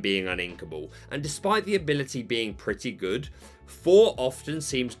down to him being uninkable, and despite the ability being pretty good, 4 often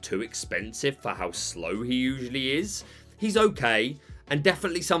seems too expensive for how slow he usually is. He's okay, and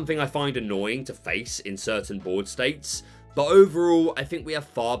definitely something I find annoying to face in certain board states, but overall I think we have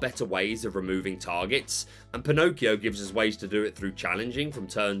far better ways of removing targets, and Pinocchio gives us ways to do it through challenging from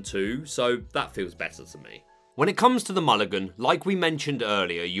turn 2, so that feels better to me. When it comes to the mulligan, like we mentioned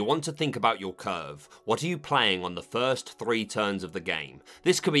earlier, you want to think about your curve. What are you playing on the first 3 turns of the game?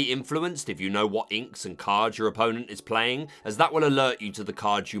 This can be influenced if you know what inks and cards your opponent is playing, as that will alert you to the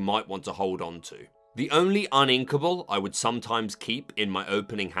cards you might want to hold on to. The only uninkable I would sometimes keep in my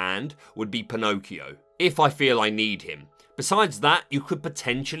opening hand would be Pinocchio, if I feel I need him. Besides that, you could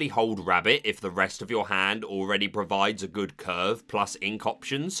potentially hold Rabbit if the rest of your hand already provides a good curve plus ink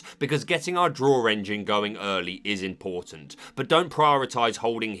options, because getting our draw engine going early is important, but don't prioritise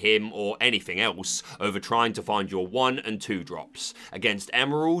holding him or anything else over trying to find your 1 and 2 drops. Against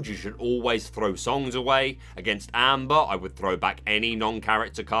Emerald, you should always throw songs away. Against Amber, I would throw back any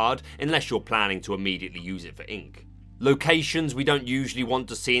non-character card, unless you're planning to immediately use it for ink. Locations we don't usually want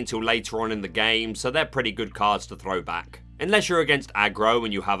to see until later on in the game, so they're pretty good cards to throw back. Unless you're against aggro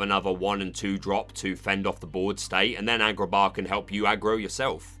and you have another 1 and 2 drop to fend off the board state, and then Aggro can help you aggro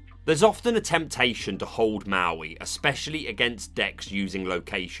yourself. There's often a temptation to hold Maui, especially against decks using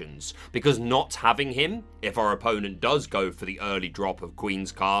locations, because not having him, if our opponent does go for the early drop of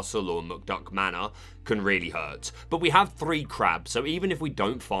Queen's Castle or McDuck Manor, can really hurt. But we have 3 crabs, so even if we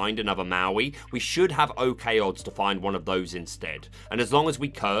don't find another Maui, we should have okay odds to find one of those instead. And as long as we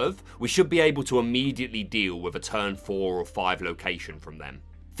curve, we should be able to immediately deal with a turn 4 or 5 location from them.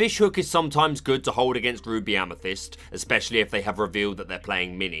 Fishhook is sometimes good to hold against Ruby Amethyst, especially if they have revealed that they're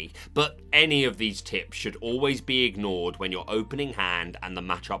playing Mini, but any of these tips should always be ignored when you're opening hand and the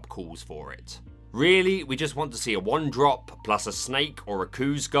matchup calls for it. Really, we just want to see a 1-drop plus a Snake or a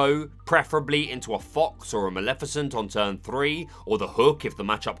Kuzco, preferably into a Fox or a Maleficent on turn 3, or the Hook if the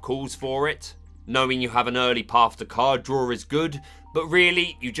matchup calls for it. Knowing you have an early path to card draw is good, but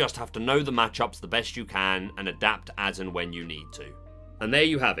really, you just have to know the matchups the best you can and adapt as and when you need to. And there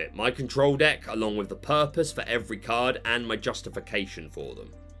you have it, my control deck, along with the purpose for every card and my justification for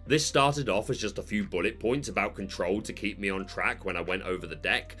them. This started off as just a few bullet points about control to keep me on track when I went over the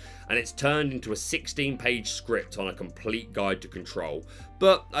deck, and it's turned into a 16-page script on a complete guide to control.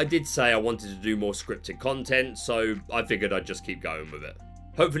 But I did say I wanted to do more scripted content, so I figured I'd just keep going with it.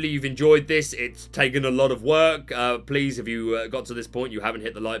 Hopefully you've enjoyed this. It's taken a lot of work. Please, if you got to this point, you haven't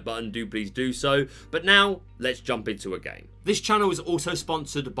hit the like button, please do so. But now, let's jump into a game. This channel is also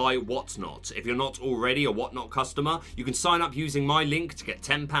sponsored by Whatnot. If you're not already a Whatnot customer, you can sign up using my link to get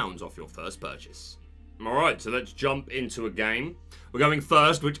 £10 off your first purchase. Alright, so let's jump into a game. We're going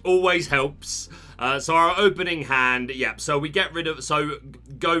first, which always helps. So our opening hand, so we get rid of, so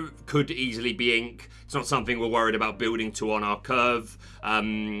Go could easily be ink. It's not something we're worried about building to on our curve,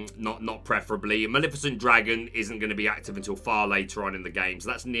 not preferably. Maleficent Dragon isn't going to be active until far later on in the game, so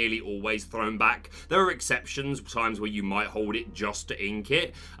that's nearly always thrown back. There are exceptions, times where you might hold it just to ink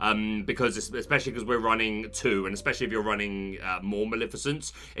it, because especially because we're running 2, and especially if you're running more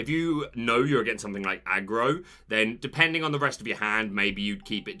Maleficents. If you know you're against something like aggro, then depending on the rest of your hand, maybe you'd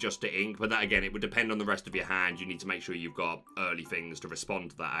keep it just to ink, but that again, it would depend on the rest of your hand. You need to make sure you've got early things to respond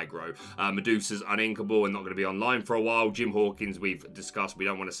to that aggro. Medusa's uninkable and not going to be online for a while. Jim Hawkins, we've discussed, we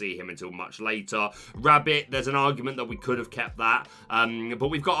don't want to see him until much later. Rabbit, there's an argument that we could have kept that, but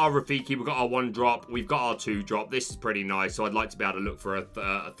we've got our Rafiki, we've got our 1-drop, we've got our 2-drop. This is pretty nice, so I'd like to be able to look for a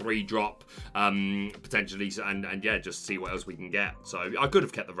 3-drop potentially, and yeah, just see what else we can get. So I could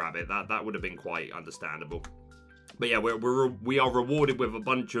have kept the Rabbit. That would have been quite understandable. But yeah, we are rewarded with a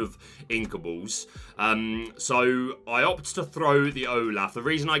bunch of inkables. So I opt to throw the Olaf. The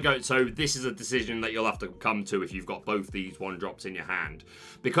reason I go, so this is a decision that you'll have to come to if you've got both these 1-drops in your hand.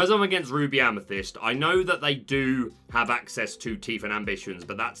 Because I'm against Ruby Amethyst, I know that they do have access to Teeth and Ambitions,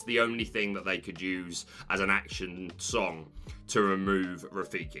 but that's the only thing that they could use as an action song to remove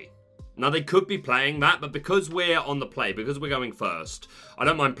Rafiki. Now, they could be playing that, but because we're on the play, because we're going first, I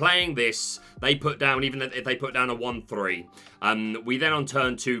don't mind playing this. They put down, even if they put down a 1-3, we then on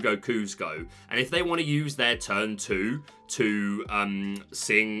turn 2 go Kuzco. And if they want to use their turn 2 to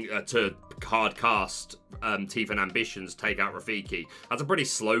to card cast Teeth and Ambitions, take out Rafiki, that's a pretty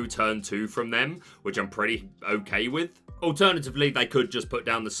slow turn 2 from them, which I'm pretty okay with. Alternatively, they could just put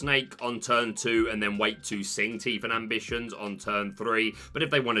down the snake on turn 2 and then wait to sing Teeth and Ambitions on turn 3. But if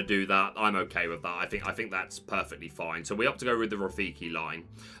they want to do that, I'm okay with that. I think that's perfectly fine. So we opt to go with the Rafiki line.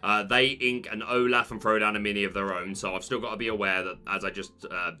 They ink an Olaf and throw down a mini of their own. So I've still got to be aware that, as I just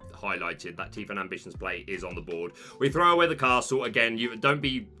highlighted, that Teeth and Ambitions play is on the board. We throw away the castle. Again, you don't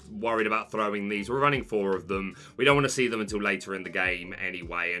be worried about throwing these. We're running 4 of them. We don't want to see them until later in the game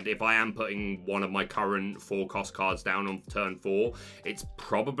anyway. And if I am putting one of my current 4 cost cards down on turn 4, it's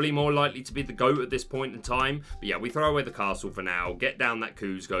probably more likely to be the GOAT at this point in time. But yeah, we throw away the castle for now, get down that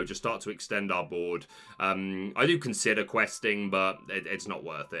Kuzco, just start to extend our board. I do consider questing, but it's not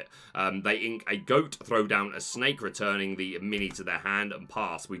worth it. They ink a goat, throw down a snake, returning the mini to their hand, and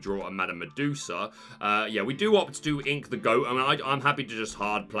pass. We draw a Madame Medusa. Yeah, we do opt to ink the goat. I mean, I'm happy to just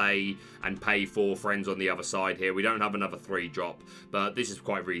hard play and pay for friends on the other side here. We don't have another 3 drop, but this is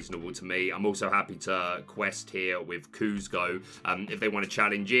quite reasonable to me. I'm also happy to quest here with Kuzco. If they want to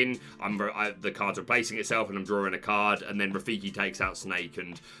challenge in, the card's replacing itself and I'm drawing a card, and then Rafiki takes out Snake,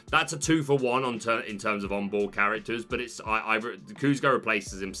 and that's a 2-for-1 in terms of on-board characters, but it's Kuzco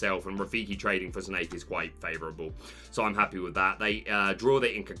replaces himself, and Rafiki trading for Snake is quite favourable. So I'm happy with that. They draw,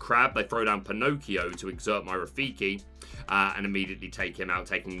 they ink a crab, they throw down Pinocchio to exert my Rafiki, and immediately take him out,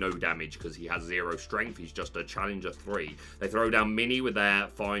 taking no damage because he has 0 strength. He's just a challenger 3. They throw down Mini with their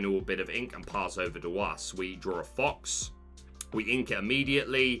final bit of ink and pass over to us. We draw a fox. We ink it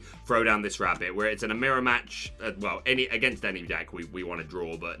immediately, throw down this rabbit, where it's in a mirror match, well, against any deck we want to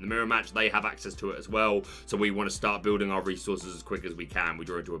draw, but in the mirror match, they have access to it as well, so we want to start building our resources as quick as we can. We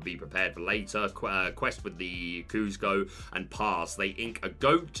draw into a Be Prepared for Later, quest with the Kuzco, and pass. They ink a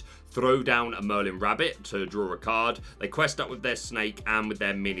goat, throw down a Merlin rabbit to draw a card. They quest up with their snake and with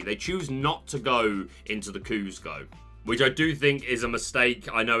their mini. They choose not to go into the Kuzco, which I do think is a mistake.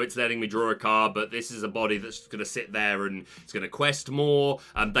 I know it's letting me draw a card, but this is a body that's going to sit there and it's going to quest more.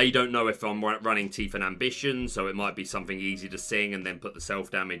 They don't know if I'm running Teeth and Ambition, so it might be something easy to sing and then put the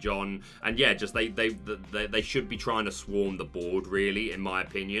self-damage on. And yeah, just they should be trying to swarm the board, really, in my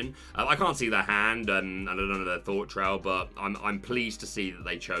opinion. I can't see their hand, and I don't know their thought trail, but I'm pleased to see that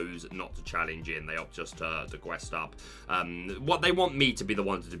they chose not to challenge in. They opt just to quest up. What they want me to be the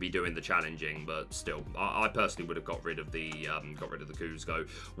one to be doing the challenging, but still, I personally would have got rid of the Kuzco.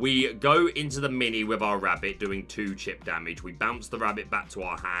 We go into the mini with our rabbit, doing 2 chip damage. We bounce the rabbit back to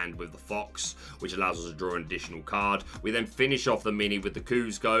our hand with the fox, which allows us to draw an additional card. We then finish off the mini with the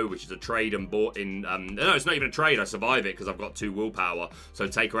Kuzco, which is a trade and bought in. No, it's not even a trade. I survive it because I've got 2 willpower. So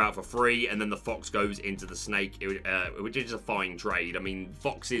take her out for free, and then the fox goes into the snake, which is a fine trade. I mean,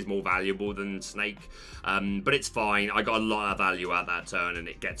 fox is more valuable than snake, but it's fine. I got a lot of value at that turn, and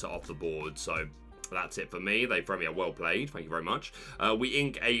it gets it off the board. So that's it for me. They throw me a well played. Thank you very much. We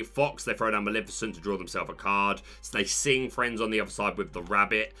ink a fox. They throw down Maleficent to draw themselves a card. So they sing friends on the other side with the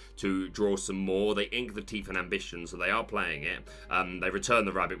rabbit to draw some more. They ink the Teeth and Ambition, so they are playing it. They return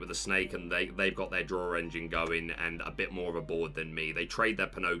the rabbit with a snake, and they've got their draw engine going and a bit more of a board than me. They trade their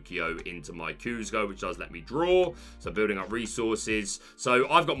Pinocchio into my Kuzco, which does let me draw. So building up resources. So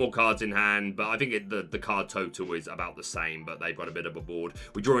I've got more cards in hand, but I think the card total is about the same, but they've got a bit of a board.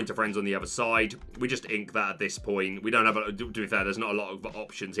 We draw into friends on the other side. We just ink that at this point. We don't have, to be fair, there's not a lot of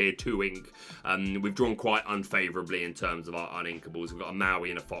options here to ink. We've drawn quite unfavourably in terms of our uninkables. We've got a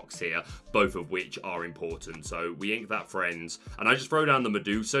Maui and a fox here, both of which are important. So we ink that friends, and I just throw down the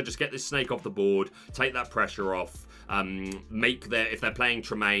Medusa, just get this snake off the board, take that pressure off. If they're playing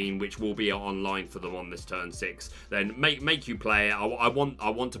Tremaine, which will be online for them on this turn 6, then make you play it. I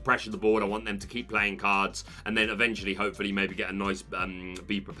want to pressure the board. I want them to keep playing cards, and then eventually, hopefully, maybe get a nice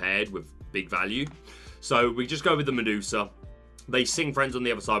Be Prepared with big value. So we just go with the Medusa. They sing friends on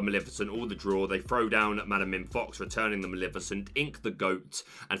the other side, Maleficent, all the draw. They throw down Madame Mim Fox, returning the Maleficent, ink the goat,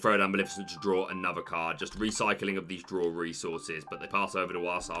 and throw down Maleficent to draw another card. Just recycling of these draw resources, but they pass over to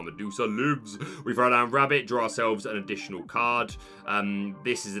us. Our Medusa lives. We throw down Rabbit, draw ourselves an additional card.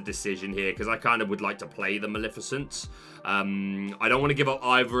 This is a decision here, because I kind of would like to play the Maleficent. I don't want to give up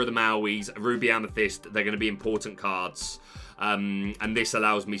either of the Mauis. Ruby Amethyst, they're going to be important cards. And this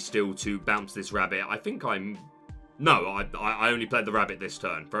allows me still to bounce this rabbit. I think I'm No, I only played the rabbit this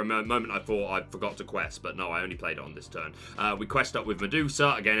turn. For a moment I thought I forgot to quest, but no, I only played it on this turn. We quest up with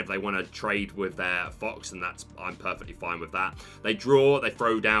Medusa. Again, if they want to trade with their fox, then I'm perfectly fine with that. They draw, they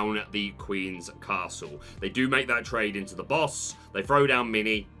throw down the Queen's Castle. They do make that trade into the boss. They throw down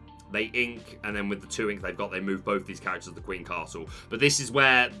Mini. They ink, and then with the 2 ink they've got, they move both these characters to the Queen Castle. But this is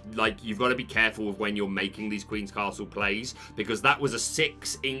where, like, you've got to be careful with when you're making these Queen's Castle plays, because that was a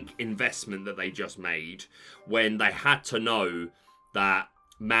 6 ink investment that they just made when they had to know that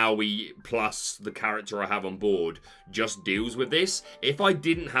Maui plus the character I have on board just deals with this. If I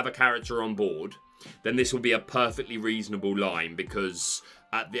didn't have a character on board, then this would be a perfectly reasonable line, because,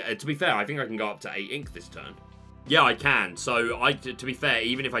 to be fair, I think I can go up to 8 ink this turn. Yeah, I can. So, to be fair,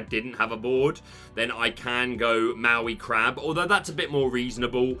 even if I didn't have a board, then I can go Maui Crab. Although that's a bit more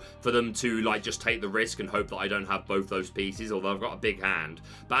reasonable for them to, like, just take the risk and hope that I don't have both those pieces. Although I've got a big hand.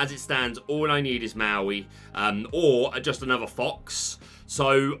 But as it stands, all I need is Maui. Or just another fox.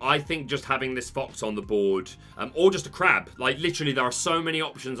 So, I think just having this fox on the board, or just a crab. Like, literally, there are so many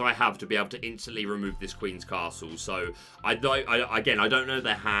options I have to be able to instantly remove this Queen's Castle. So, again, I don't know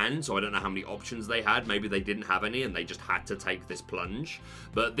their hand, so I don't know how many options they had. Maybe they didn't have any and they just had to take this plunge.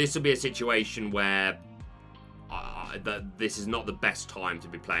 But this would be a situation where this is not the best time to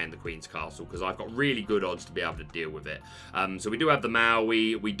be playing the Queen's Castle, because I've got really good odds to be able to deal with it. So, we do have the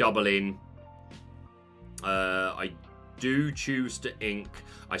Maui. We double in. I do choose to ink.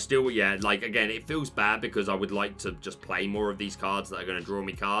 I still, yeah, like, again, it feels bad because I would like to just play more of these cards that are going to draw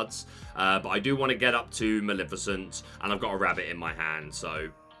me cards. But I do want to get up to Maleficent, and I've got a rabbit in my hand, so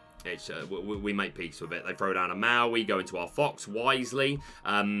it's we make peace with it. They throw down a Maui, go into our fox wisely,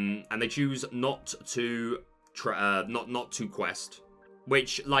 and they choose not to quest.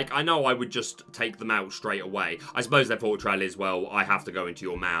 Which, like, I know I would just take them out straight away. I suppose their thought trail is, well, I have to go into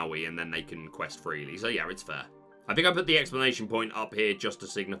your Maui, and then they can quest freely. So, yeah, it's fair. I think I put the exclamation point up here just to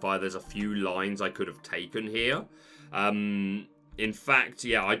signify there's a few lines I could have taken here. In fact,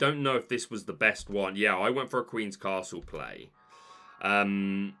 yeah, I don't know if this was the best one. Yeah, I went for a Queen's Castle play.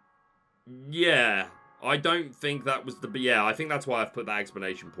 Yeah, I don't think that was the... Yeah, I think that's why I've put that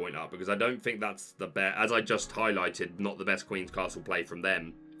exclamation point up, because I don't think that's the best... As I just highlighted, not the best Queen's Castle play from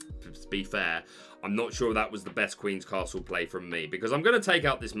them. To be fair, I'm not sure that was the best Queen's Castle play from me, because I'm going to take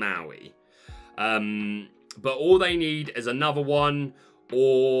out this Maui. But all they need is another one,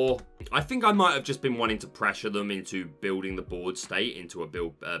 or I think I might have just been wanting to pressure them into building the board state into a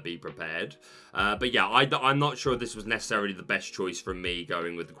be prepared. But yeah, I'm not sure this was necessarily the best choice from me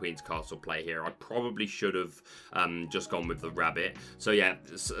going with the Queen's Castle play here. I probably should have just gone with the rabbit. So yeah,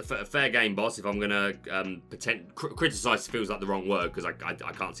 fair game, boss. If I'm going to criticize feels like the wrong word because I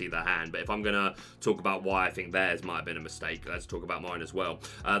can't see their hand. But if I'm going to talk about why I think theirs might have been a mistake, let's talk about mine as well.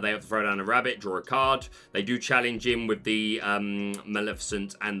 They have to throw down a rabbit, draw a card. They do challenge in with the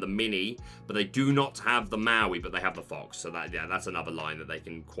Maleficent and the Mini, but they do not have the Maui, but they have the fox. So that, yeah, that's another line that they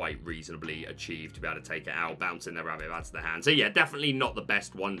can quite reasonably achieve to be able to take it out, bouncing their rabbit back to their hand. So yeah, definitely not the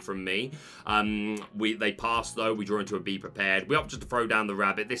best one from me. They pass though. We draw into a be prepared. We opt just to throw down the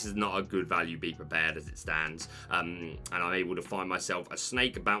rabbit. This is not a good value be prepared as it stands. And I'm able to find myself a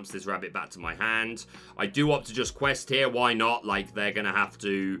snake, bounce this rabbit back to my hand. I do opt to just quest here. Why not? Like, they're gonna have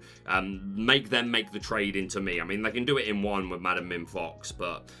to make the trade into me. I mean, they can do it in one with Madam Mim Fox,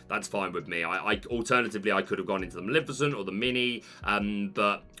 but that's fine with me. Alternatively, I could have gone into the Maleficent or the Mini,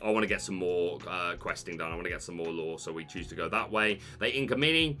 but I want to get some more questing done. I want to get some more lore, so we choose to go that way. They ink a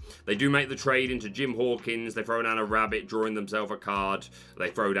Mini. They do make the trade into Jim Hawkins. They throw down a rabbit, drawing themselves a card. They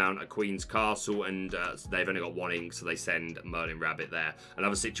throw down a Queen's Castle, and they've only got 1 ink, so they send Merlin Rabbit there.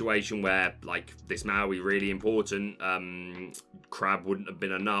 Another situation where, like, this Maui really important. Crab wouldn't have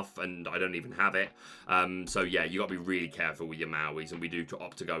been enough, and I don't even have it. So yeah, you got to be really careful with your Mauis, and we do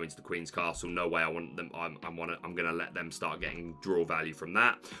opt to go into the Queen's Castle. No way I want them. I'm gonna let them start getting draw value from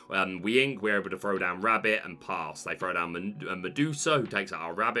that. We ink. We're able to throw down rabbit and pass. They throw down Medusa, who takes out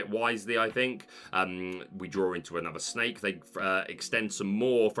our rabbit wisely, I think. We draw into another snake. They extend some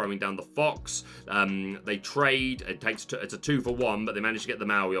more, throwing down the fox. They trade. It's a 2-for-1, but they managed to get the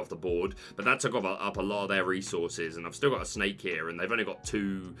Maui off the board. But that took up a lot of their resources, and I've still got a snake here, and they've only got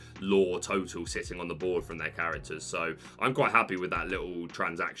 2 lore total sitting on the board from their characters. So I'm quite happy with that little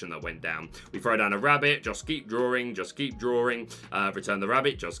transaction that went down. We throw down a rabbit, just keep drawing, return the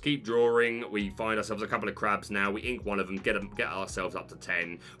rabbit, just keep drawing. We find ourselves a couple of crabs now. We ink one of them, get ourselves up to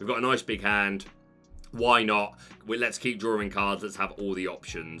 10. We've got a nice big hand. Why not? Let's keep drawing cards. Let's have all the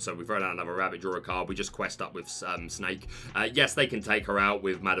options. So we throw down another rabbit, draw a card. We just quest up with Snake. Yes, they can take her out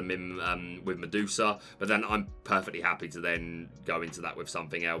with Madam Mim, with Medusa, but then I'm perfectly happy to then go into that with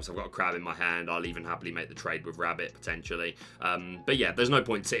something else. I've got a crab in my hand. I'll even happily make the trade with rabbit, potentially. But yeah, there's no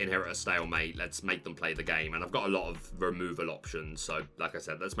point sitting here at a stalemate. Let's make them play the game. And I've got a lot of removal options. So, like I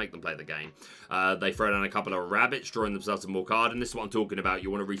said, let's make them play the game. They throw down a couple of rabbits, drawing themselves some more card. And this is what I'm talking about.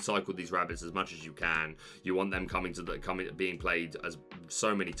 You want to recycle these rabbits as much as you can. You want them being played as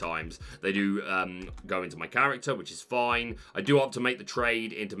so many times. They do go into my character, which is fine. I do opt to make the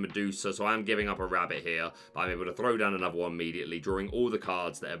trade into Medusa, so I am giving up a rabbit here, but I'm able to throw down another one immediately, drawing all the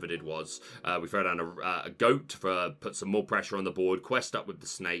cards that ever did was. We throw down a goat for put some more pressure on the board, quest up with the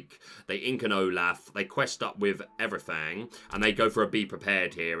snake. They ink an Olaf, they quest up with Everfang, and they go for a be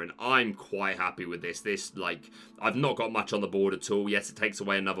prepared here, and I'm quite happy with this. Like, I've not got much on the board at all. Yes, it takes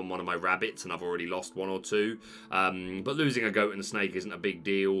away another one of my rabbits, and I've already lost one or two. But losing a goat and a snake isn't a big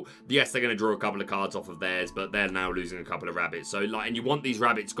deal. Yes, they're going to draw a couple of cards off of theirs, but they're now losing a couple of rabbits. So, like, and you want these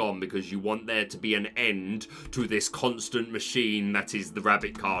rabbits gone because you want there to be an end to this constant machine that is the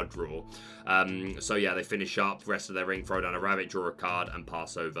rabbit card draw. So yeah, they finish up the rest of their ink, throw down a rabbit, draw a card, and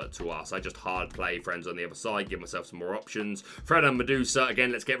pass over to us. I just hard play friends on the other side, give myself some more options. Throw down Medusa.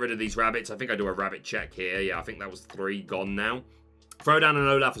 Again, let's get rid of these rabbits. I think I do a rabbit check here. Yeah, I think that was 3 gone now. Throw down an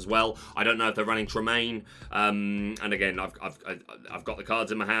Olaf as well. I don't know if they're running Tremaine. And again, I've got the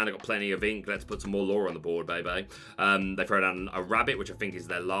cards in my hand. I've got plenty of ink. Let's put some more lore on the board, baby. They throw down a rabbit, which I think is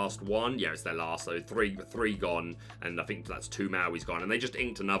their last one. Yeah, it's their last. So three gone. And I think that's 2 Maui's gone. And they just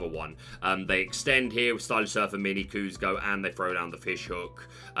inked another one. They extend here with Stylish Surfer, Mini, Kuzco, and they throw down the fish hook.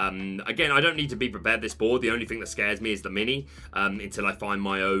 Again, I don't need to be prepared this board. The only thing that scares me is the Mini until I find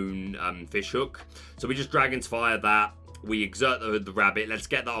my own fish hook. So we just Dragon's Fire that. We exert the rabbit. Let's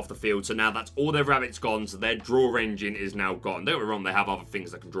get that off the field. So now that's all their rabbits gone. So their draw engine is now gone. Don't get me wrong, they have other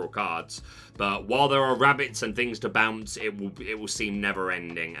things that can draw cards. But while there are rabbits and things to bounce, it will seem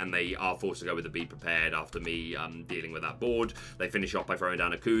never-ending. And they are forced to go with the Be Prepared after me dealing with that board. They finish off by throwing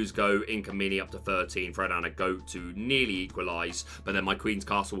down a Kuzco, ink a Mini up to 13, throw down a Goat to nearly equalise. But then my Queen's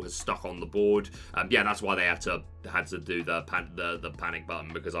Castle has stuck on the board. Yeah, that's why they had to do the panic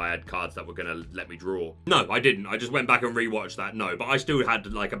button, because I had cards that were going to let me draw. No, I didn't. I just went back and rewatched that. No, but I still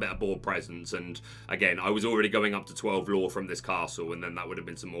had like a bit of board presence, and again, I was already going up to 12 lore from this castle, and then that would have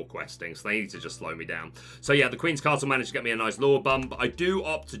been some more questing, so they need to just slow me down. So yeah, the Queen's Castle managed to get me a nice lore bump. I do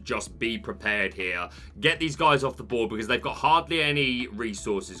opt to just be prepared here, get these guys off the board, because they've got hardly any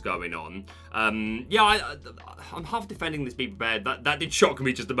resources going on. Yeah, I'm half defending this Be Prepared. That did shock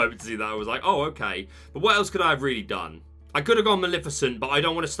me just a moment to see that. I was like, oh, okay. But what else could I have really done? I could have gone Maleficent, but I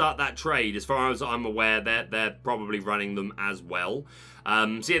don't want to start that trade. As far as I'm aware, they're probably running them as well.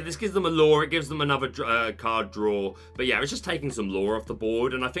 So yeah, this gives them a lore. It gives them another card draw. But yeah, it's just taking some lore off the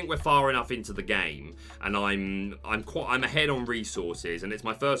board, and I think we're far enough into the game, and I'm ahead on resources, and it's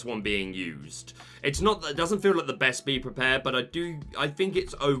my first one being used. It doesn't feel like the best Be Prepared, but I think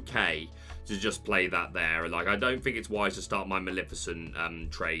it's okay to just play that there. Like, I don't think it's wise to start my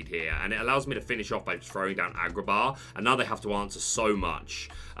Maleficent trade here, and it allows me to finish off by throwing down Agrabah, and now they have to answer so much.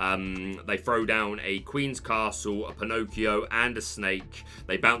 They throw down a Queen's Castle, a Pinocchio, and a Snake.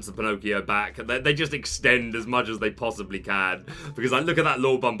 They bounce the Pinocchio back. They just extend as much as they possibly can, because like, look at that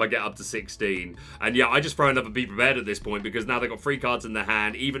lore bump, I get up to 16. And yeah, I just throw another Be Prepared at this point, because now they've got 3 cards in their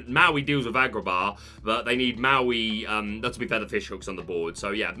hand. Even Maui deals with Agrabah, but they need Maui, not to be fair, the fish hooks on the board. So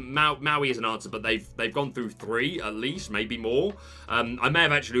yeah, Maui is an answer, but they've gone through 3 at least, maybe more. I may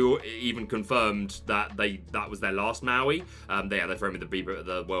have actually even confirmed that that was their last Maui. They throw me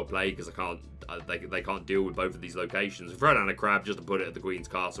the well play, because I can't. They can't deal with both of these locations. Throw down a crab just to put it at the Queen's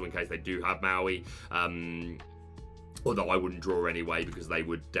Castle in case they do have Maui. Although I wouldn't draw anyway, because they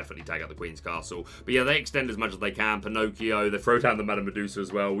would definitely take out the Queen's Castle. But yeah, they extend as much as they can. Pinocchio, they throw down the Madame Medusa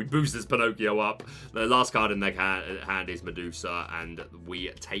as well. We boost this Pinocchio up. The last card in their hand is Medusa, and we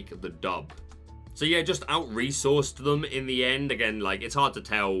take the dub. So yeah, just out-resourced them in the end. Again, like, it's hard to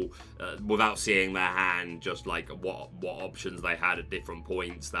tell without seeing their hand, just like what options they had at different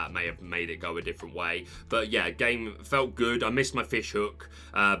points that may have made it go a different way. But yeah, game felt good. I missed my fish hook,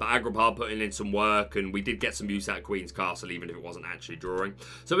 but Agrabah putting in some work, and we did get some use out of Queen's Castle, even if it wasn't actually drawing.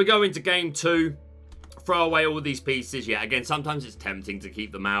 So we go into game 2. throw away all these pieces. Yeah, again, sometimes it's tempting to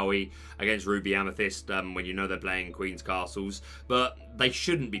keep the Maui against Ruby Amethyst when you know they're playing Queen's Castles, but they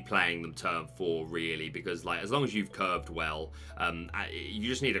shouldn't be playing them turn 4 really, because like as long as you've curved well, you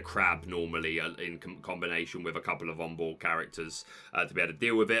just need a crab normally in combination with a couple of onboard characters to be able to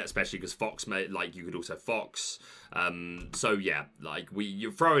deal with it, especially because Fox, like you could also Fox. So yeah, like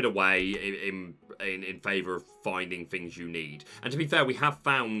you throw it away in favor of finding things you need. And to be fair, we have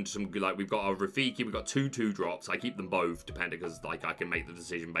found some good, like we've got our Rafiki, we've got 2 2-drops. I keep them both depending, because like I can make the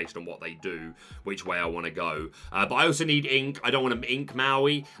decision based on what they do, which way I want to go. But I also need ink. I don't want to ink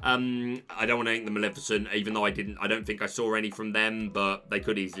Maui. I don't want to ink the Maleficent, even though I don't think I saw any from them, but they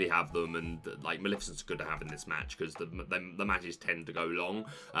could easily have them. And like Maleficent's good to have in this match, because the matches tend to go long,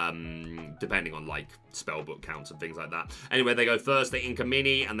 depending on like spellbook counts and things like that. Anyway, they go first, they ink a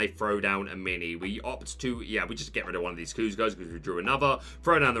mini, and they throw down a mini. We opt to, yeah, we just get rid of one of these Kuzcos because we drew another.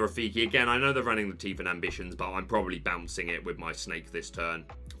 Throw down the Rafiki. Again, I know they're running the Teeth and Ambitions, but I'm probably bouncing it with my snake this turn.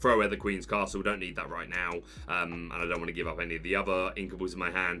 Throw away the Queen's Castle, don't need that right now. And I don't want to give up any of the other inkables in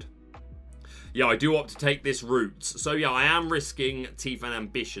my hand. Yeah, I do opt to take this route. So yeah, I am risking Teeth and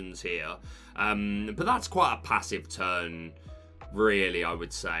Ambitions here. But that's quite a passive turn, really, I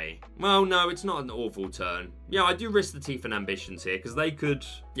would say. Well, no, it's not an awful turn. Yeah, I do risk the Teeth and Ambitions here, because they could...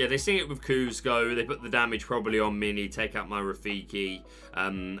 Yeah, they sing it with Kuzco, they put the damage probably on Mini, take out my Rafiki,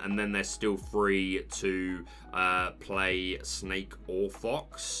 and then they're still free to play Snake or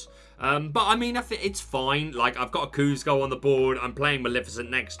Fox. But I mean, it's fine. Like, I've got a Kuzco on the board. I'm playing Maleficent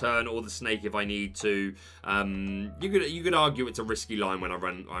next turn, or the Snake if I need to. You could argue it's a risky line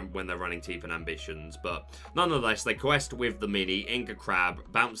when they're running Teeth and Ambitions, but nonetheless, they quest with the Mini, ink a crab,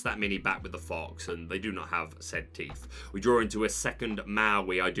 bounce that Mini back with the Fox, and they do not have said Teeth. We draw into a second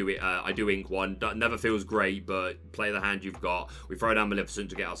Maui. I do ink one. Never feels great, but play the hand you've got. We throw down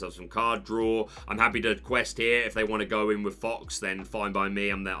Maleficent to get ourselves some card draw. I'm happy to quest here. If they want to go in with Fox, then fine by me.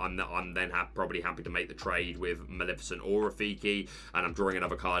 I'm then probably happy to make the trade with Maleficent or Rafiki, and I'm drawing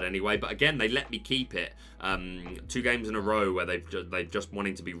another card anyway. But again, they let me keep it 2 games in a row where they've just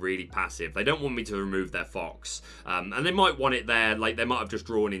wanting to be really passive. They don't want me to remove their Fox, and they might want it there. Like they might have just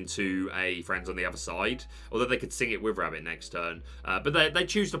drawn into a Friends on the other side, although they could sing it with Rabbit next turn. But they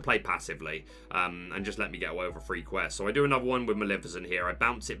choose to play passively and just let me get away with a free quest. So I do another one with Maleficent here. I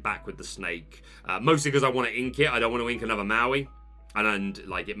bounce it back with the Snake, mostly because I want to ink it. I don't want to ink another Maui. And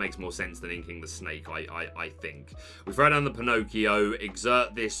like, it makes more sense than inking the Snake, I think. We throw down the Pinocchio,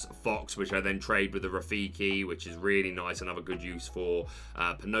 exert this Fox, which I then trade with the Rafiki, which is really nice. Another good use for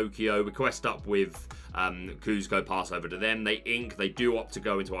Pinocchio. We quest up with Kuzco, pass over to them. They ink. They do opt to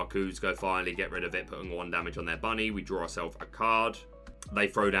go into our Kuzco, finally get rid of it, putting 1 damage on their bunny. We draw ourselves a card. They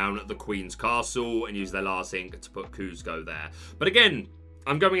throw down the Queen's Castle and use their last ink to put Kuzco there. But again,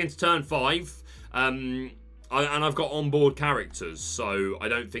 I'm going into turn 5. And I've got onboard characters, so I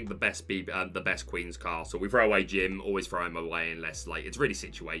don't think the best Queen's Castle. We throw away Jim, always throw him away unless, like, it's really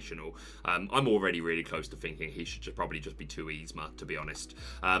situational. I'm already really close to thinking he should probably just be 2 Yzma, to be honest.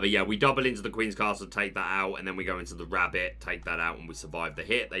 But yeah, we double into the Queen's Castle, take that out, and then we go into the Rabbit, take that out, and we survive the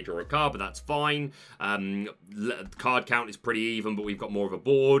hit. They draw a card, but that's fine. Card count is pretty even, but we've got more of a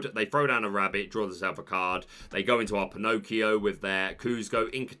board. They throw down a Rabbit, draw themselves a card. They go into our Pinocchio with their Kuzco,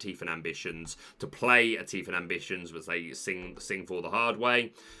 ink a Teeth and Ambitions to play a Teeth and Ambitions, which they sing for the hard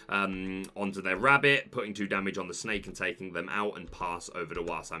way, onto their Rabbit, putting 2 damage on the Snake and taking them out, and pass over to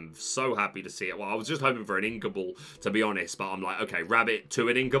us. I'm so happy to see it. Well, I was just hoping for an inkable, to be honest, but I'm like, okay, Rabbit to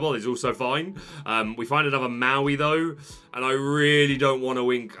an inkable is also fine. We find another Maui though, and I really don't want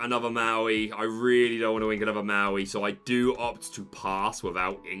to ink another Maui. I really don't want to ink another Maui, so I do opt to pass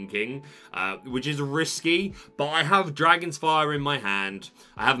without inking, which is risky, but I have Dragon's Fire in my hand.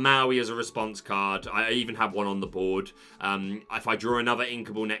 I have Maui as a response card. I even have one on the board. If I draw another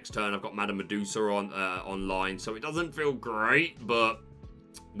inkable next turn, I've got Madame Medusa online, so it doesn't feel great, but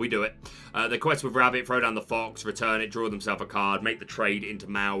we do it. They quest with Rabbit, throw down the Fox, return it, draw themselves a card, make the trade into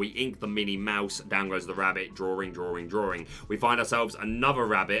Maui, ink the Mini Mouse, down goes the Rabbit, drawing. We find ourselves another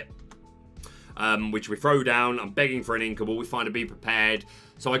Rabbit, which we throw down. I'm begging for an inkable. We find a Be Prepared.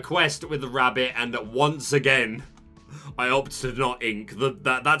 So I quest with the Rabbit, and once again, I opt to not ink.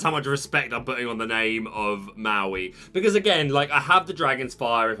 That's how much respect I'm putting on the name of Maui. Because again, like, I have the Dragon's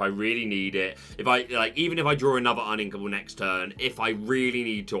Fire if I really need it. Even if I draw another uninkable next turn, if I really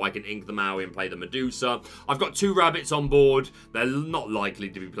need to, I can ink the Maui and play the Medusa. I've got 2 Rabbits on board. They're not likely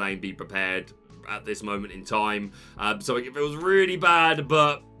to be playing Be Prepared at this moment in time. So it feels really bad,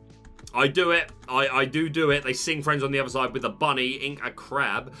 but I do it. I do it. They sing friends on the other side with a bunny, ink a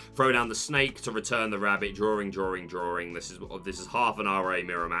crab, throw down the snake to return the rabbit, drawing. This is half an RA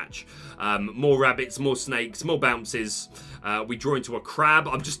mirror match. More rabbits, more snakes, more bounces. We draw into a crab.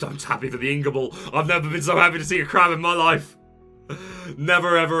 I'm happy for the Inkable. I've never been so happy to see a crab in my life.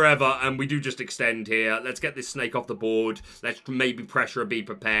 Never, ever, ever. And we do just extend here. Let's get this snake off the board. Let's maybe pressure a be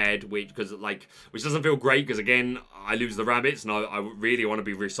prepared, which doesn't feel great because, again, I lose the rabbits and I really want to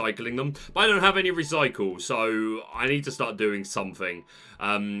be recycling them. But I don't have any recycle, so I need to start doing something.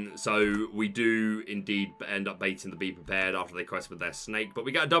 So we do indeed end up baiting the be prepared after they quest with their snake. But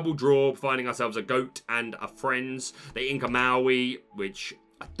we get a double draw, finding ourselves a goat and a friends. They ink a Maui, which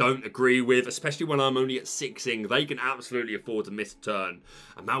I don't agree with, especially when I'm only at 6 ink. They can absolutely afford to miss a turn.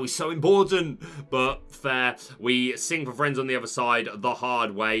 And Maui's so important, but fair. We sing for friends on the other side the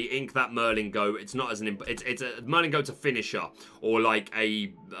hard way. Ink that Merlin goat. It's not as it's a Merlin goat's a finisher or like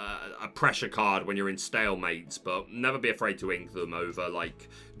a pressure card when you're in stalemates, but never be afraid to ink them over like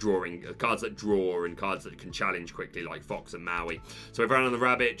drawing cards that draw and cards that can challenge quickly like Fox and Maui. So we've run on the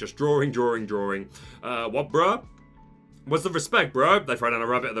rabbit, just drawing. What, bruh? What's the respect, bro? They throw down a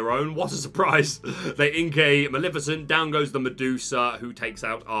rabbit of their own. What a surprise. They ink a Maleficent. Down goes the Medusa, who takes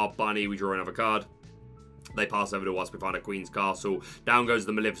out our bunny. We draw another card. They pass over to us. We find a Queen's Castle. Down goes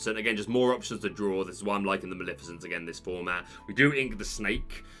the Maleficent. Again, just more options to draw. This is why I'm liking the Maleficents again, this format. We do ink the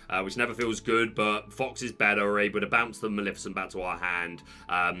Snake, which never feels good, but Fox is better. We're able to bounce the Maleficent back to our hand,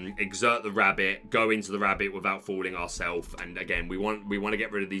 exert the rabbit, go into the rabbit without falling ourselves. And again, we want to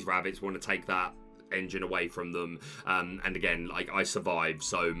get rid of these rabbits. We want to take that engine away from them, and again, like, I survive,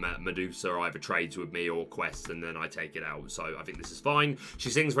 so Medusa either trades with me or quests, and then I take it out. So I think this is fine.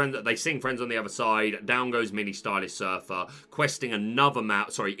 They sing friends on the other side. Down goes Mini Stylish Surfer, questing another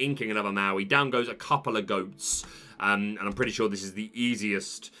inking another Maui. Down goes a couple of goats, and I'm pretty sure this is the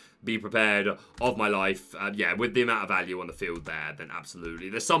easiest be prepared of my life. Yeah, with the amount of value on the field there, then absolutely.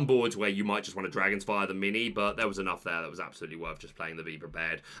 There's some boards where you might just want to Dragon's Fire the mini, but there was enough there that was absolutely worth just playing the be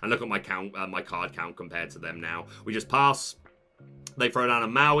prepared. And look at my count, my card count compared to them now. We just pass. They throw down a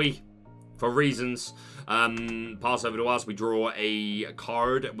Maui for reasons. Pass over to us. We draw a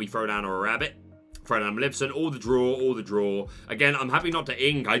card. We throw down a rabbit. Ferdinand Maleficent, all the draw. Again, I'm happy not to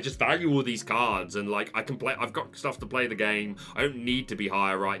ink. I just value all these cards, and like I can play. I've got stuff to play the game. I don't need to be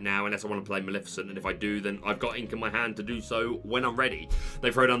higher right now unless I want to play Maleficent, and if I do, then I've got ink in my hand to do so when I'm ready.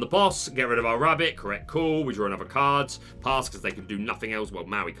 They throw down the boss, get rid of our rabbit. Correct, cool. We draw another cards. Pass because they can do nothing else. Well,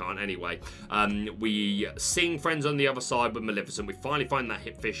 Maui can't anyway. We sing friends on the other side with Maleficent. We finally find that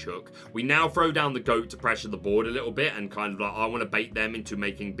hit fish hook. We now throw down the goat to pressure the board a little bit, and kind of like I want to bait them into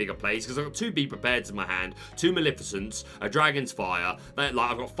making bigger plays because I've got two Be Prepared in my hand, two Maleficents, a Dragon's Fire. I've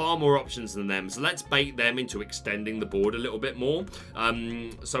got far more options than them, so let's bait them into extending the board a little bit more.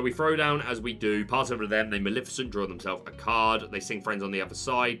 So we throw down as we do, pass over to them. They Maleficent, draw themselves a card. They sing friends on the other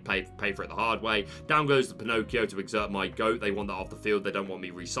side, pay for it the hard way. Down goes the Pinocchio to exert my goat. They want that off the field. They don't want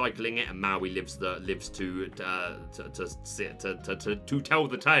me recycling it, and Maui lives to tell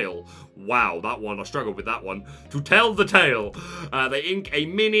the tale. Wow, that one, I struggled with that one. To tell the tale. They ink a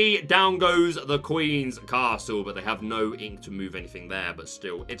mini. Down goes the Queen's Castle, but they have no ink to move anything there, but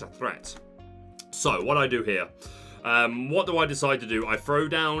still, it's a threat. So, what do I do here? What do I decide to do? I throw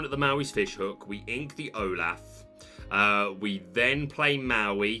down the Maui's fishhook. We ink the Olaf. We then play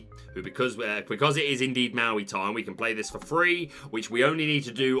Maui, who because it is indeed Maui time, we can play this for free, which we only need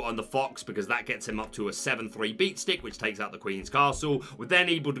to do on the Fox because that gets him up to a 7-3 beat stick, which takes out the Queen's Castle. We're then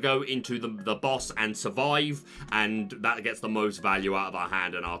able to go into the boss and survive, and that gets the most value out of our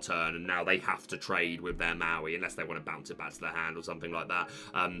hand and our turn, and now they have to trade with their Maui unless they want to bounce it back to their hand or something like that.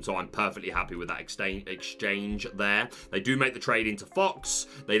 So I'm perfectly happy with that exchange there. They do make the trade into Fox.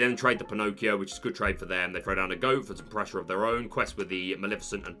 They then trade the Pinocchio, which is a good trade for them. They throw down a goat for some pressure of their own, quest with the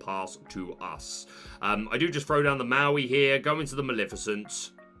Maleficent, and pass to us. I do just throw down the Maui here, go into the Maleficent,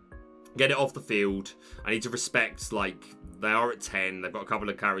 get it off the field. I need to respect, like, they are at 10. They've got a couple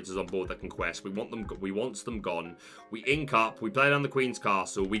of characters on board that can quest. We want them gone. We ink up. We play down the Queen's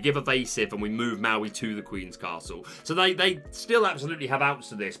Castle. We give evasive, and we move Maui to the Queen's Castle. So they still absolutely have outs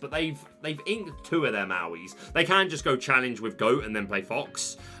to this, but they've inked 2 of their Mauis. They can just go challenge with Goat and then play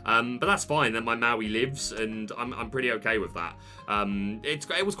Fox. But that's fine. Then my Maui lives, and I'm pretty okay with that.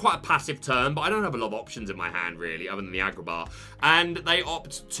 It was quite a passive turn, but I don't have a lot of options in my hand really, other than the Agrabah. And they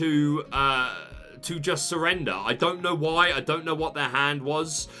opt to just surrender. I don't know why. I don't know what their hand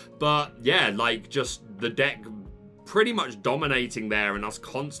was, but yeah, like just the deck pretty much dominating there and us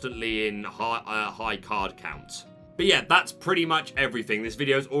constantly in high card count. But yeah, that's pretty much everything. This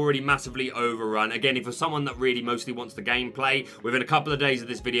video is already massively overrun. Again, if you're someone that really mostly wants the gameplay, within a couple of days of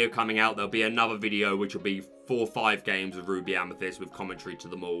this video coming out, there'll be another video which will be 4 or 5 games of Ruby Amethyst with commentary to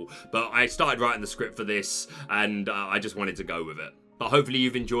them all. But I started writing the script for this, and I just wanted to go with it. But hopefully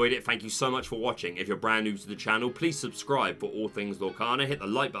you've enjoyed it. Thank you so much for watching. If you're brand new to the channel, please subscribe for all things Lorcana. Hit the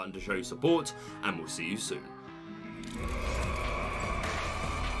like button to show your support, and we'll see you soon.